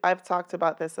that I've talked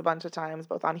about this a bunch of times,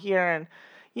 both on here and,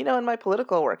 you know, in my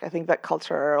political work. I think that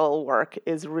cultural work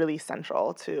is really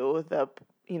central to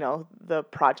the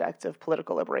project of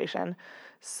political liberation.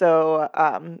 So,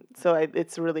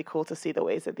 it's really cool to see the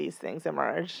ways that these things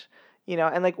emerge. You know,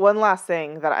 and like one last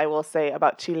thing that I will say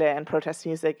about Chile and protest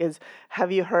music is,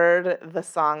 have you heard the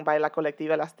song by La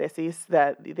Colectiva Las Tesis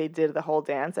that they did the whole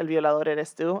dance, El Violador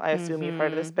Eres Tú? I assume you've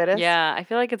heard this, Pérez? Yeah, I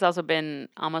feel like it's also been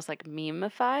almost like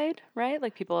meme-ified, right?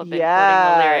 Like people have been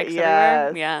quoting the lyrics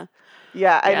everywhere.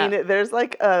 Yeah, I mean, there's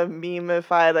like a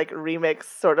meme-ified, like remix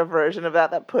sort of version of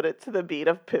that put it to the beat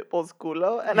of Pitbull's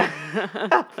Culo, and I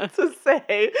have to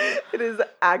say, it is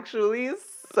actually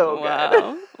so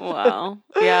good. Wow.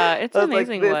 Yeah, it's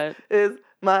amazing like, this is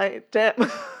my jam.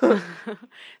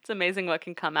 It's amazing what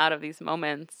can come out of these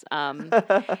moments.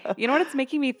 You know what it's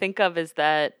making me think of is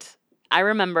that I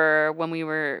remember when we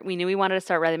knew we wanted to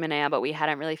start Radio Menea, but we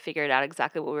hadn't really figured out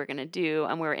exactly what we were going to do.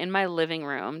 And we were in my living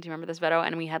room. Do you remember this, Vero?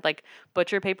 And we had like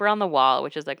butcher paper on the wall,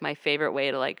 which is like my favorite way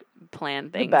to like plan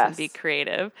things and be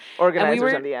creative.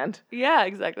 Organizers in the end. Yeah,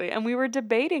 exactly. And we were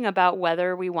debating about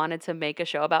whether we wanted to make a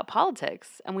show about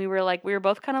politics. And we were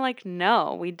both kind of like,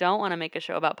 no, we don't want to make a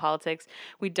show about politics.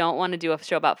 We don't want to do a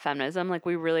show about feminism. Like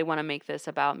we really want to make this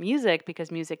about music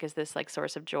because music is this like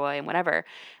source of joy and whatever.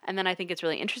 And then I think it's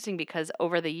really interesting because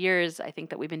over the years, I think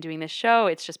that we've been doing this show,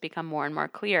 it's just become more and more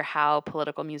clear how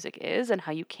political music is and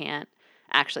how you can't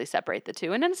actually separate the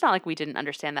two. And then it's not like we didn't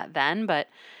understand that then, but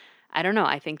I don't know.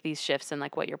 I think these shifts and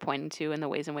like what you're pointing to and the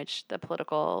ways in which the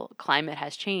political climate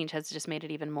has changed has just made it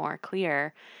even more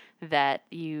clear that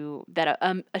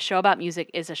a show about music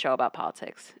is a show about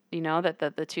politics. You know, that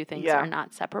the two things are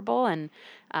not separable, and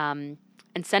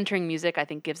centering music, I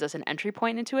think, gives us an entry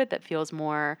point into it that feels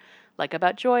more like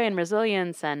about joy and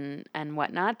resilience and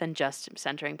whatnot than just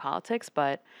centering politics,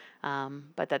 but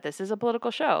that this is a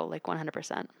political show, like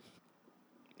 100%.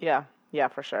 Yeah,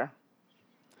 for sure.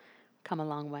 Come a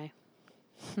long way.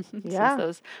 Since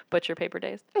those butcher paper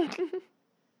days.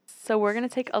 So we're going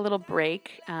to take a little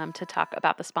break to talk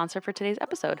about the sponsor for today's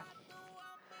episode.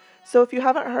 So if you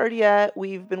haven't heard yet,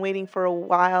 we've been waiting for a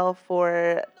while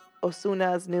for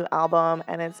Osuna's new album,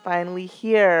 and it's finally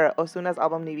here. Osuna's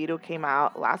album Nibiru came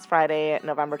out last Friday,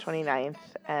 November 29th,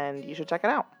 and you should check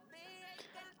it out.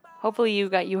 Hopefully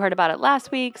you heard about it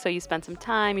last week, so you spent some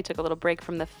time, you took a little break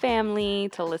from the family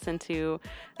to listen to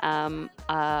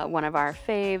one of our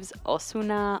faves,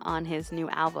 Osuna, on his new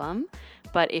album.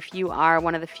 But if you are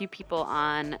one of the few people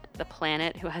on the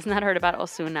planet who has not heard about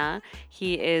Osuna,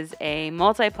 he is a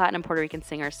multi-platinum Puerto Rican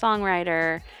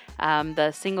singer-songwriter.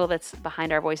 The single that's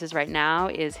behind our voices right now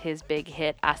is his big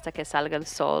hit, Hasta que salga el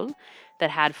sol, that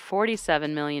had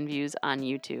 47 million views on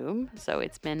YouTube. So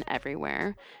it's been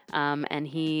everywhere. And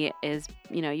he is,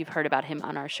 you know, you've heard about him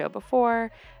on our show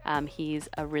before. He's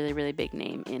a really, really big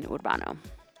name in Urbano.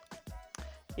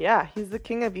 Yeah, he's the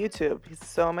king of YouTube. He's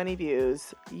so many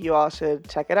views. You all should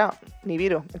check it out.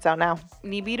 Nibiru, it's out now.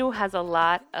 Nibiru has a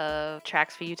lot of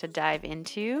tracks for you to dive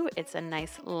into. It's a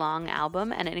nice long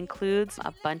album, and it includes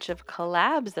a bunch of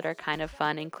collabs that are kind of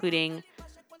fun, including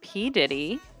P.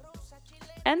 Diddy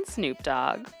and Snoop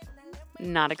Dogg.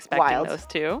 Not expecting those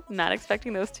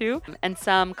two. And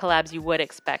some collabs you would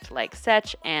expect, like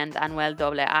Sech and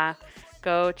Anuel AA.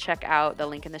 Go check out the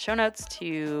link in the show notes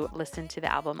to listen to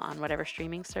the album on whatever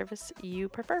streaming service you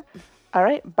prefer. All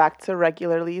right, back to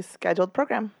regularly scheduled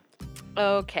program.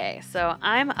 Okay, so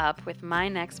I'm up with my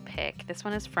next pick. This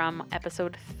one is from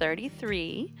episode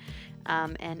 33,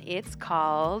 and it's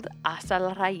called Hasta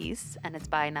la Raíz, and it's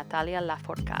by Natalia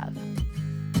Lafourcade.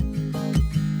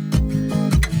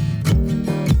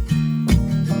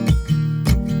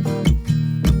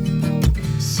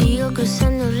 Sigo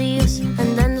cruzando ríos,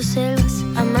 andando selvas,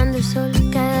 amando el sol.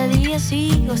 Cada día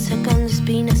sigo sacando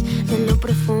espinas de lo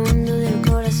profundo del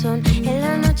corazón. En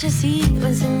la noche sigo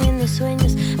encendiendo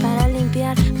sueños para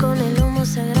limpiar con el humo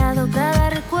sagrado cada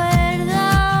recuerdo.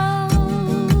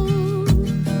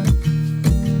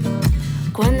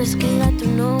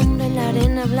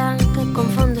 arena blanca con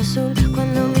fondo azul.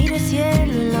 Cuando mire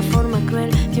cielo en la forma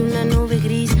cruel de una nube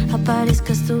gris,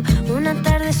 aparezcas tú. Una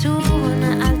tarde subo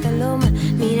una alta loma,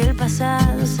 mire el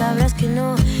pasado, sabrás que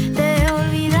no te he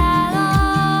olvidado.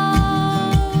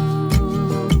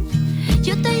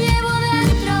 Yo te llevo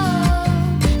dentro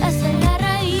hasta la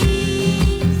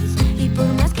raíz, y por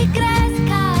más que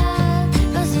crezca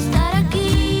vas a estar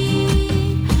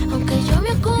aquí. Aunque yo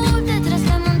me oculte tras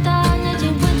la montaña y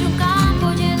encuentre un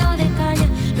campo lleno de caña,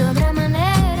 no habrá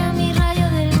manera, mi rayo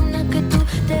de luna, que tú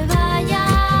te vayas.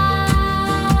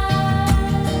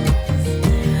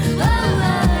 Oh,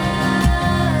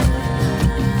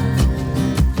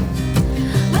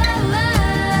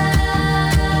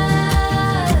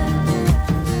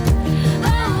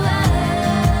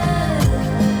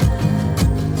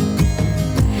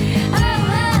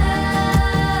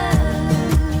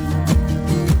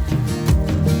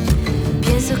 oh,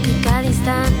 pienso que cada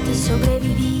instante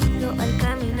sobrevivido al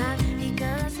caminar y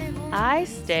cada segundo. I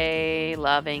stay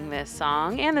loving this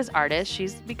song and this artist.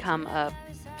 She's become a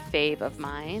fave of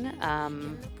mine.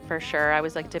 For sure, I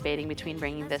was like debating between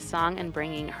bringing this song and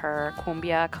bringing her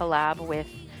cumbia collab with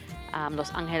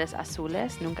Los Ángeles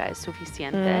Azules, Nunca es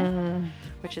Suficiente,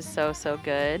 which is so, so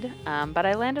good. But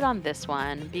I landed on this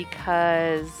one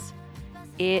because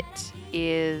it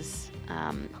is,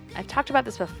 I've talked about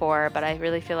this before, but I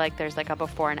really feel like there's like a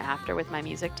before and after with my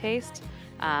music taste,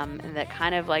 and that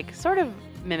kind of like sort of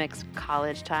mimics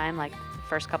college time, like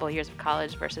first couple of years of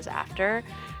college versus after,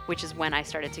 which is when I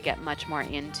started to get much more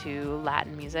into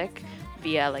Latin music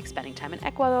via like spending time in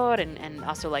Ecuador and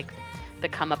also like the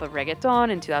come up of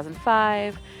reggaeton in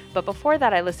 2005. But before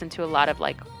that, I listened to a lot of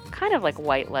like kind of like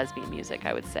white lesbian music,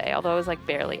 I would say, although it was like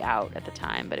barely out at the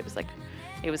time, but it was like,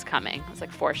 it was coming. It was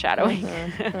like foreshadowing.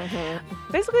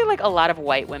 Basically like a lot of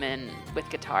white women with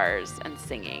guitars and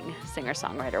singing,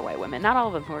 singer-songwriter white women. Not all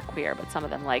of them who are queer, but some of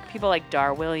them, like people like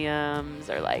Dar Williams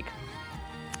or like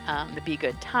the Be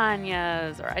Good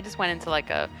Tanyas, or I just went into like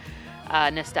a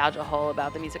nostalgia hole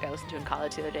about the music I listened to in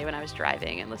college the other day when I was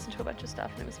driving and listened to a bunch of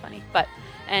stuff, and it was funny. But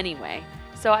anyway,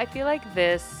 so I feel like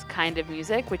this kind of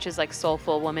music, which is like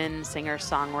soulful woman, singer,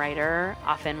 songwriter,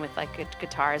 often with like a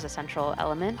guitar as a central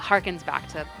element, harkens back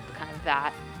to kind of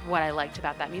that, what I liked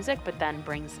about that music, but then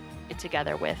brings it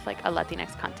together with like a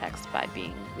Latinx context by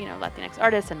being, you know, Latinx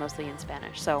artists and mostly in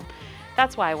Spanish. So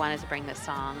that's why I wanted to bring this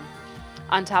song.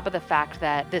 On top of the fact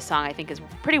that this song, I think, is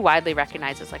pretty widely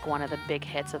recognized as like one of the big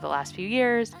hits of the last few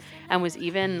years, and was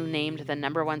even named the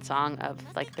 #1 song of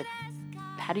like the,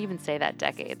 how do you even say that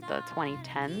decade? The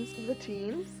 2010s? The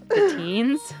teens? The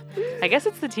teens? I guess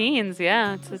it's the teens.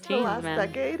 Yeah, it's the It's teens, the last man.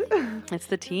 decade. It's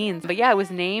the teens. But yeah, it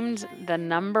was named the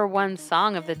 #1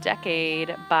 song of the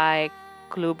decade by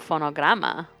Club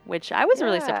Fonograma, which I was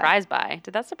really Yeah. surprised by.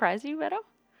 Did that surprise you, Vero?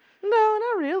 No,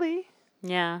 not really.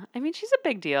 Yeah. I mean, she's a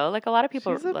big deal. Like a lot of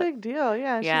people. She's a big deal.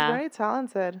 Yeah, Yeah. she's very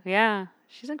talented. Yeah,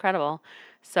 she's incredible.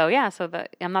 So yeah,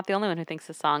 I'm not the only one who thinks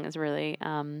the song is really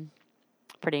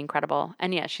pretty incredible.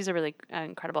 And yeah, she's a really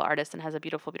incredible artist and has a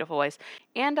beautiful, beautiful voice.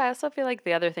 And I also feel like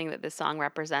the other thing that this song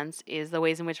represents is the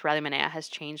ways in which Radio Menea has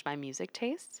changed my music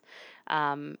tastes.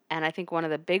 And I think one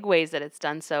of the big ways that it's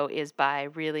done so is by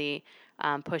really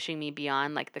pushing me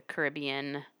beyond like the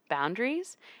Caribbean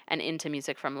boundaries and into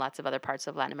music from lots of other parts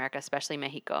of Latin America, especially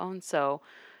Mexico. And so,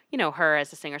 you know, her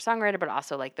as a singer-songwriter, but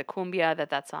also like the cumbia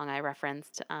that song I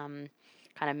referenced kind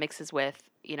of mixes with.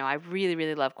 You know, I really,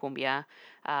 really love cumbia,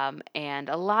 and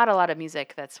a lot of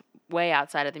music that's way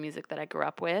outside of the music that I grew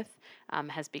up with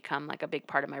has become like a big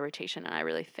part of my rotation, and I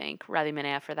really thank Radio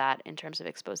Menea for that in terms of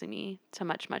exposing me to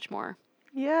much, much more.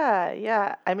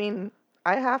 Yeah. I mean,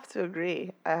 I have to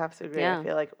agree. Yeah. I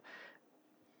feel like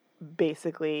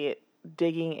basically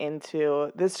digging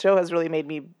into this show has really made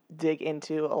me dig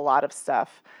into a lot of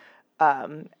stuff,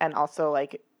 and also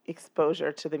like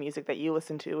exposure to the music that you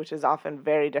listen to, which is often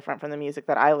very different from the music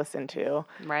that I listen to,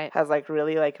 Right. has like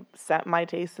really like set my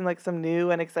taste in like some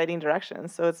new and exciting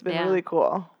directions. So it's been Yeah. really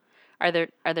cool. Are there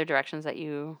directions that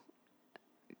you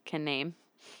can name?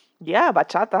 Yeah,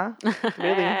 bachata.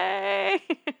 Really. Hey.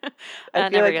 I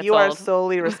That feel never like gets you are old.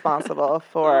 solely responsible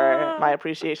for my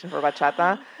appreciation for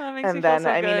bachata. That makes me And feel then, so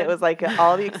I mean, it good. was like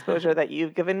all the exposure that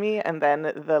you've given me, and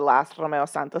then the last Romeo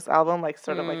Santos album, like,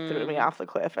 sort of like threw me off the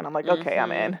cliff, and I'm like, okay,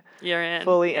 I'm in. You're in.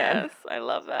 Fully in. Yes, I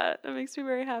love that. That makes me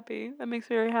very happy.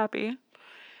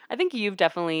 I think you've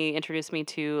definitely introduced me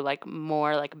to like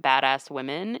more like badass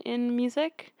women in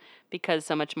music, because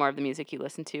so much more of the music you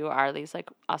listen to are these like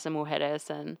awesome mujeres.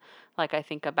 And like I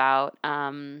think about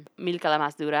Milka la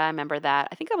Más Dura. I remember that.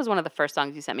 I think that was one of the first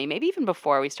songs you sent me, maybe even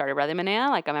before we started Radio Menea.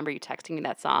 Like I remember you texting me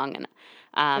that song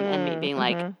and me being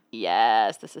like,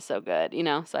 yes, this is so good, you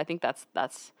know? So I think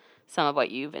that's some of what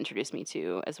you've introduced me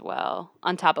to as well,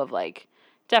 on top of like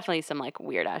definitely some like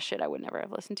weird ass shit I would never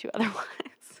have listened to otherwise.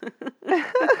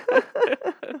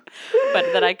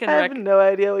 But that I can I have no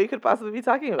idea what you could possibly be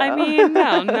talking about. I mean,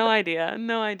 no idea.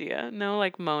 No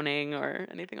like moaning or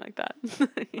anything like that.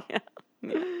 Yeah.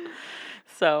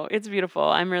 So it's beautiful.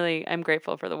 I'm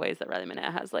grateful for the ways that Radio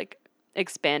Menea has like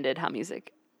expanded how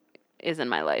music is in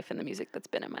my life and the music that's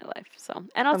been in my life. So,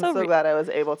 and also I'm so glad I was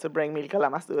able to bring Milka la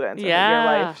Más Dura into your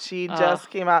life. She just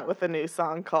came out with a new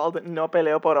song called No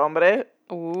Peleo por Hombre.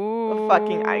 Ooh, a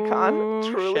fucking icon,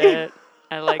 truly. Shit.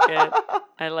 I like it.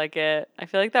 I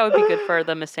feel like that would be good for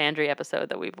the misandry episode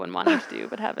that we've been wanting to do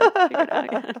but haven't figured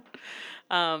out yet.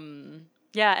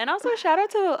 Yeah, and also shout out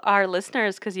to our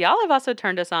listeners, because y'all have also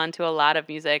turned us on to a lot of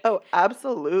music. Oh,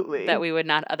 absolutely. That we would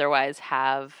not otherwise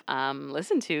have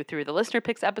listened to through the listener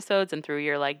picks episodes and through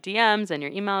your like DMs and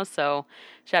your emails. So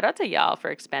shout out to y'all for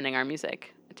expanding our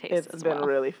music taste as well. It's been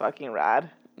really fucking rad.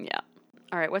 Yeah.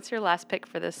 All right, what's your last pick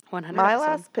for this 100 My episode?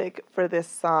 last pick for this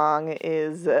song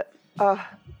is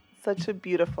such a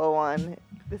beautiful one.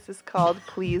 This is called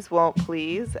Please Won't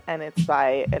Please, and it's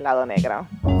by Helado Negro.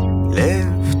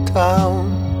 Left out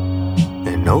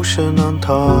an ocean on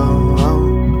top,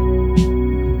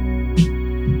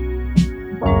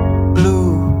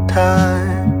 blue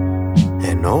tide,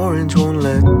 and orange won't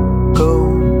let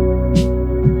go.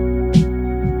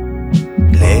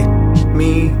 Let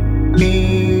me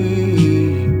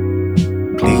be,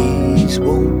 please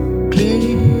won't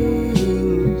please.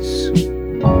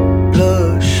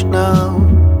 Blush now,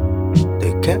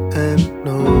 they can't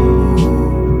know.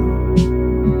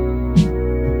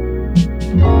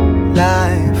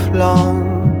 Lifelong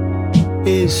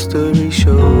history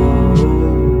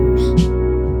shows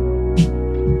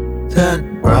that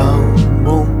brown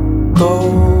won't go,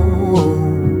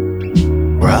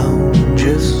 brown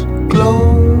just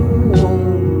glows.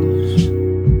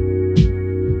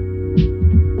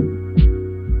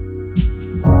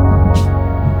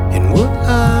 And we'll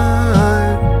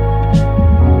light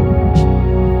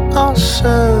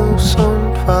ourselves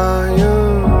on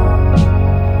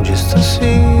fire just to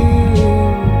see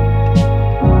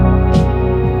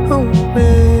who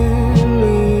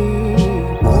really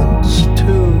wants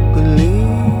to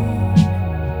believe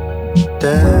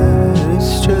that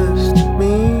it's just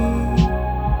me.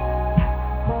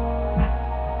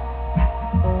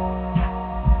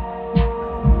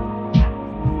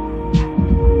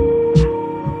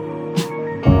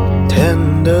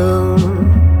 Tender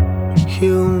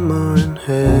humor and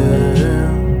hair,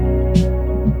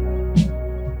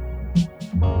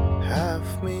 half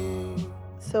me.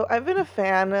 So I've been a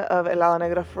fan of Helado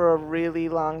Negro for a really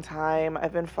long time.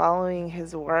 I've been following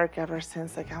his work ever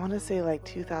since, like, I want to say like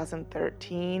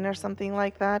 2013 or something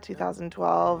like that,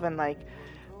 2012. And like,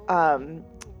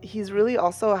 he's really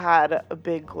also had a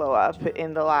big glow up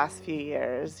in the last few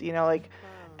years, you know, like,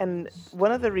 and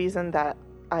one of the reasons that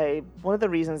I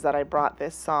brought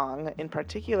this song in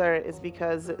particular is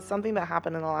because something that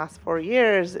happened in the last 4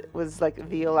 years was like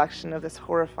the election of this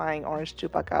horrifying orange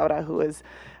chupacabra who is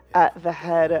at the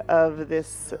head of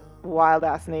this wild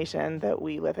ass nation that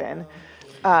we live in.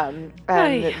 And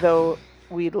though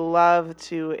we'd love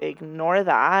to ignore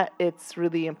that, it's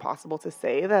really impossible to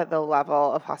say that the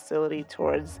level of hostility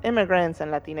towards immigrants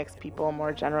and Latinx people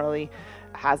more generally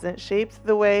hasn't shaped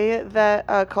the way that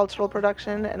cultural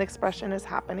production and expression is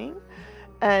happening.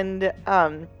 And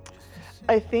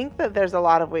I think that there's a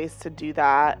lot of ways to do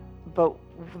that, but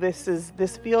this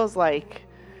feels like,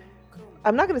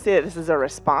 I'm not going to say that this is a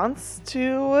response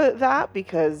to that,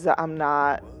 because I'm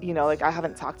not, you know, like, I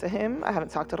haven't talked to him. I haven't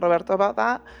talked to Roberto about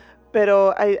that.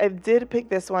 Pero I did pick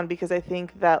this one because I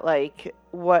think that, like,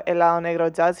 what Helado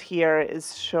Negro does here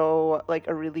is show, like,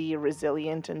 a really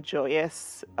resilient and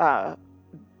joyous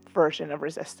version of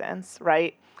resistance,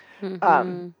 right?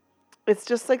 Mm-hmm. It's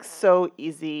just, like, so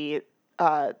easy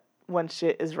when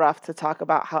shit is rough to talk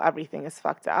about how everything is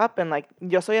fucked up. And, like,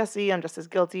 yo soy así, I'm just as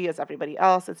guilty as everybody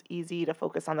else. It's easy to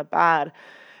focus on the bad.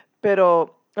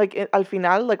 Pero, like, al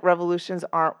final, like, revolutions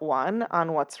aren't won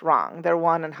on what's wrong. They're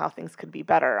won on how things could be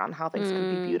better, on how things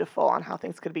could be beautiful, on how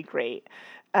things could be great.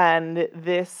 And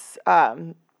this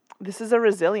is a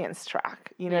resilience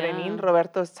track. You know what I mean?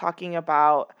 Roberto's talking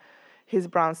about his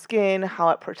brown skin, how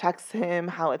it protects him,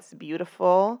 how it's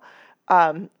beautiful,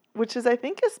 which is, I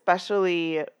think,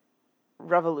 especially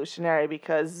revolutionary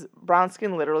because brown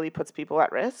skin literally puts people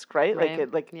at risk, right?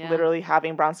 Right. Literally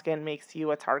having brown skin makes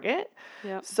you a target.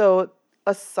 Yep. So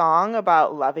a song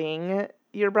about loving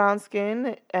your brown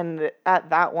skin, and at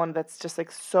that one that's just like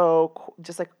so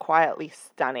just like quietly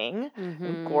stunning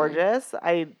and gorgeous.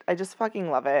 I just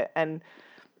fucking love it. And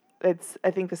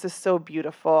I think this is so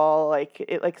beautiful. Like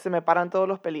it like se me paran todos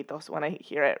los pelitos when I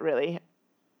hear it, really.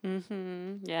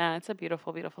 Yeah, it's a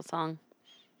beautiful, beautiful song.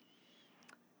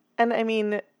 And I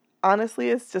mean, honestly,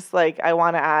 it's just like I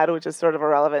want to add, which is sort of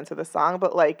irrelevant to the song,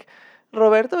 but like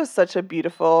Roberto is such a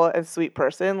beautiful and sweet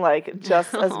person, like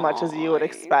just as much as you would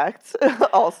expect.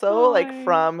 Also, like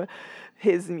from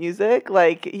his music,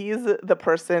 like he's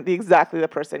exactly the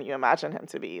person you imagine him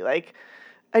to be. Like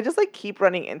I just like keep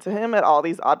running into him at all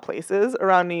these odd places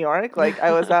around New York. Like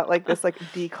I was at like this like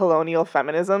decolonial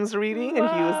feminisms reading, and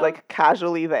he was like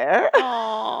casually there.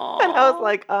 And I was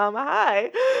like,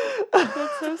 hi.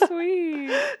 That's so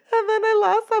sweet. And then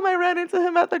last time I ran into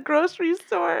him at the grocery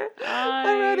store.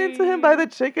 I ran into him by the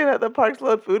chicken at the Park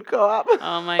Slope Food Co-op.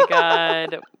 Oh my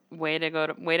God. Way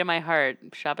to my heart.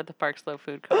 Shop at the Park Slope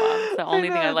Food Co-op. It's the only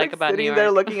thing I like about New York. Sitting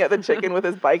there looking at the chicken with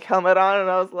his bike helmet on, and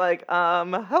I was like,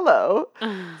 hello,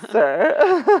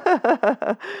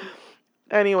 sir.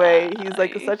 Anyway, he's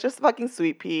like such a fucking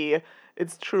sweet pea.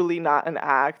 It's truly not an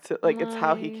act. Like, it's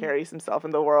how he carries himself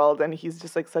in the world, and he's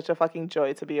just like such a fucking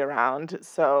joy to be around.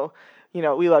 So, you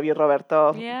know, we love you,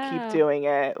 Roberto. Yeah. Keep doing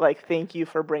it. Like, thank you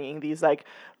for bringing these like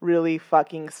really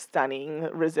fucking stunning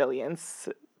resilience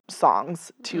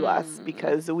songs to us,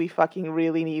 because we fucking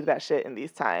really need that shit in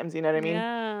these times. You know what I mean?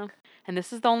 Yeah. And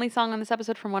this is the only song on this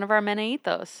episode from one of our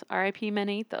Meneitos, R.I.P.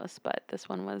 Meneitos, but this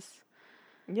one was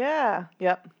Yep.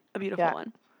 a beautiful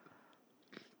one.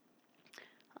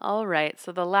 All right,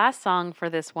 so the last song for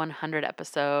this 100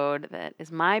 episode that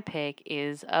is my pick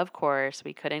is, of course,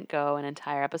 we couldn't go an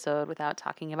entire episode without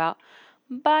talking about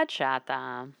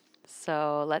bachata.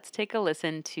 So let's take a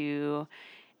listen to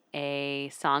a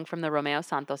song from the Romeo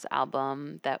Santos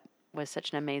album that was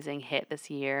such an amazing hit this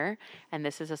year. And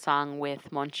this is a song with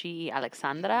Monchi y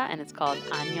Alexandra, and it's called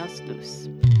Años Luz.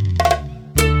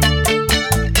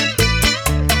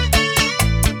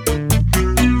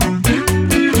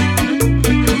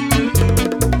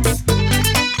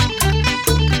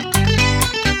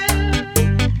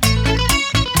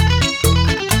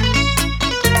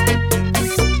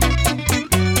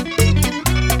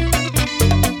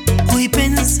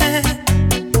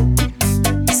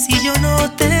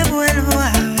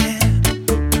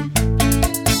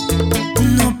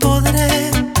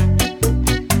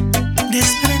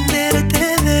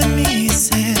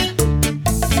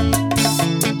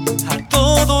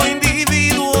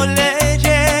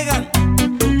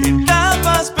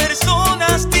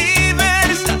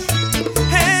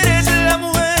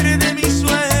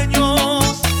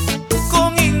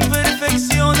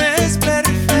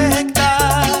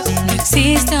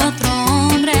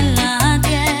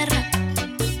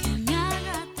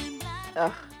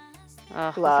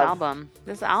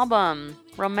 This album,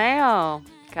 Romeo,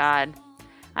 God,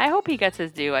 I hope he gets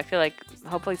his due. I feel like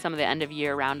hopefully some of the end of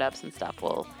year roundups and stuff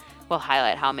will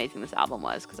highlight how amazing this album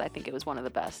was, because I think it was one of the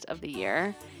best of the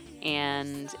year,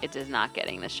 and it is not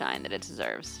getting the shine that it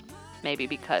deserves. Maybe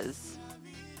because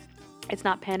it's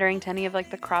not pandering to any of like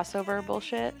the crossover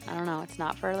bullshit. I don't know. It's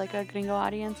not for like a gringo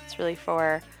audience. It's really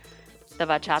for the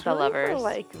bachata lovers. For,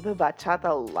 like the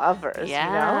bachata lovers,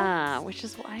 yeah, you know? Which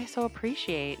is what I so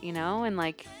appreciate, you know, and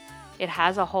like it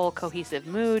has a whole cohesive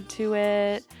mood to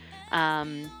it.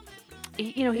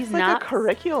 You know, he's like not a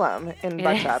curriculum in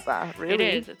bachata. Really, it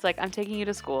is. It's like I'm taking you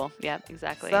to school. Yeah,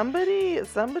 exactly.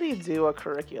 Somebody do a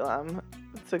curriculum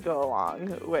to go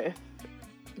along with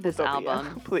this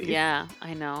album, please. Yeah,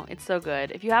 I know, it's so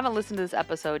good. If you haven't listened to this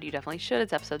episode, you definitely should.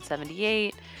 It's episode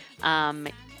 78.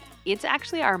 It's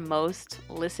actually our most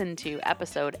listened to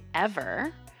episode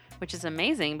ever, which is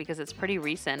amazing because it's pretty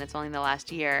recent. It's only in the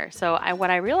last year. So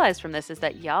what I realized from this is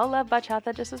that y'all love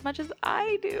bachata just as much as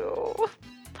I do.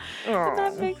 And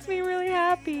that makes me really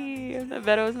happy.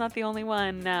 Vero is not the only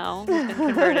one now who's been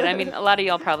converted. I mean, a lot of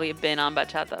y'all probably have been on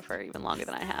bachata for even longer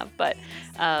than I have.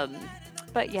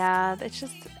 But yeah, it's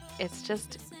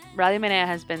just Radio Menea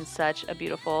has been such a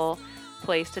beautiful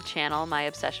place to channel my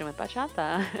obsession with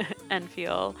bachata and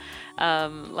feel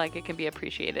like it can be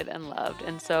appreciated and loved.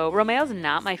 And so Romeo's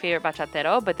not my favorite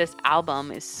bachatero, but this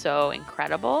album is so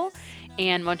incredible.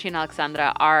 And Monchi and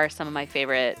Alexandra are some of my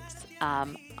favorites.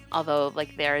 Although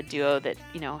like they're a duo that,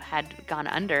 you know, had gone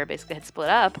under, basically had split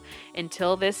up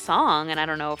until this song. And I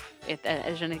don't know if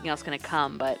there's anything else going to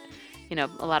come, but you know,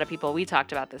 a lot of people, we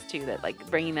talked about this too, that like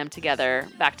bringing them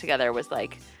back together was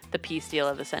like the peace deal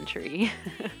of the century.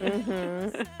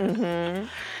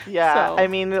 Yeah, So- I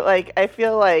mean, like, I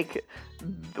feel like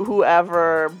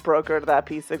whoever brokered that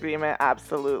peace agreement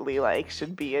absolutely, like,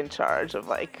 should be in charge of,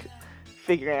 like,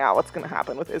 figuring out what's going to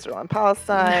happen with Israel and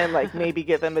Palestine, like, maybe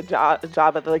give them a job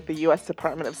at, like, the U.S.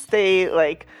 Department of State.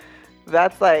 Like,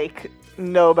 that's, like,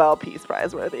 Nobel Peace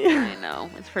Prize worthy. I know,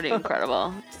 it's pretty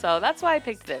incredible. So that's why I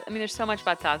picked it. I mean, there's so much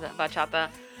bachata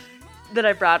that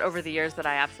I brought over the years that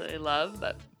I absolutely love,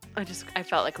 but I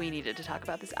felt like we needed to talk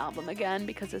about this album again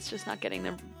because it's just not getting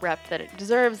the rep that it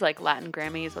deserves, like Latin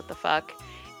Grammys, what the fuck,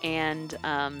 and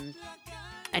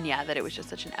yeah, that it was just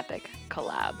such an epic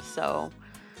collab. So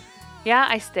yeah,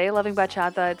 I stay loving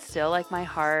bachata. It's still like my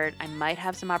heart. I might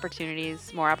have some more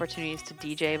opportunities to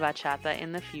DJ bachata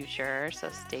in the future, so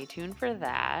stay tuned for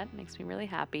that. Makes me really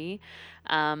happy.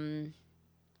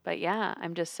 But yeah,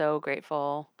 I'm just so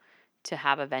grateful to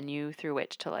have a venue through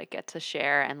which to like get to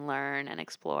share and learn and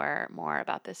explore more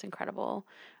about this incredible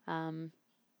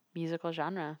musical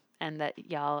genre, and that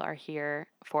y'all are here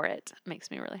for it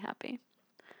makes me really happy.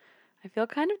 I feel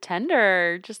kind of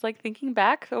tender just like thinking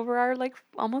back over our like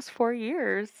almost 4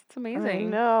 years. It's amazing. I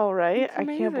know, right? It's I can't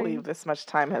amazing. believe this much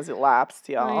time has elapsed,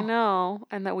 y'all. I know,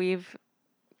 and that we've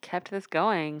kept this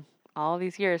going all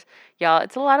these years. Y'all,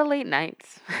 it's a lot of late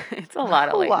nights. It's a lot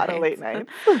of late nights. late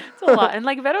nights. It's a lot. And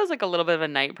like Veto's like a little bit of a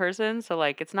night person, so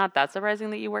like it's not that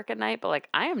surprising that you work at night, but like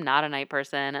I am not a night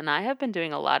person, and I have been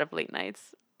doing a lot of late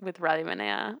nights with Radio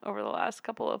Manea over the last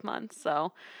couple of months.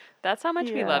 So that's how much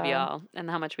we love Yeah. y'all and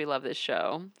how much we love this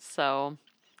show. So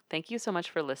thank you so much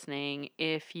for listening.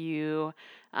 If you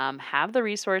have the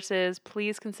resources,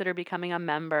 please consider becoming a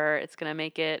member. It's going to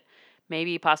make it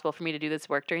maybe possible for me to do this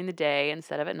work during the day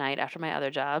instead of at night after my other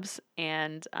jobs,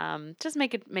 and just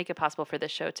make it possible for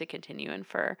this show to continue and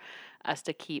for us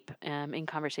to keep in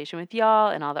conversation with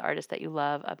y'all and all the artists that you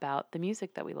love about the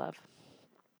music that we love.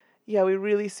 Yeah, we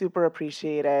really super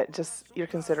appreciate it. Just your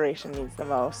consideration means the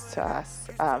most to us,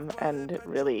 and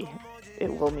really,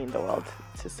 it will mean the world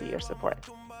to see your support.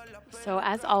 So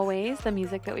as always, the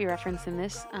music that we reference in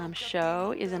this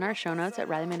show is in our show notes at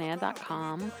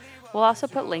radiomanea.com. We'll also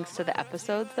put links to the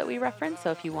episodes that we reference,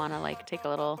 so if you want to like take a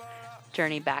little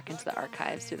journey back into the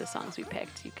archives through the songs we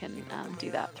picked, you can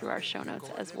do that through our show notes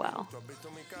as well.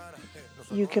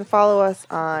 You can follow us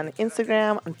on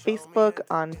Instagram, on Facebook,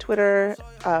 on Twitter.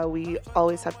 We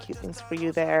always have cute things for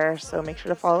you there, so make sure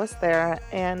to follow us there.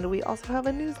 And we also have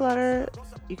a newsletter.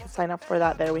 You can sign up for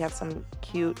that there. We have some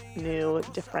cute, new,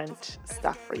 different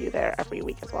stuff for you there every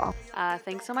week as well.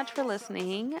 Thanks so much for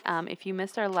listening. If you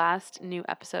missed our last new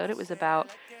episode, it was about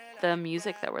the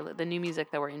new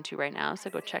music that we're into right now, so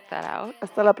go check that out.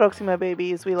 Hasta la próxima,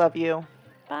 babies. We love you.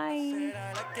 Bye.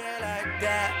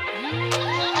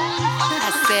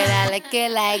 I said I like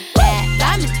it like that.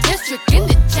 I'm a district in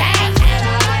the chain.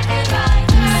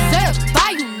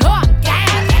 Certified, you know I'm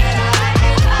gang.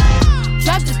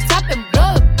 Drop the top and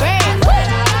blow the brand.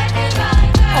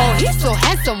 Oh, he's so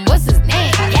handsome, what's his name?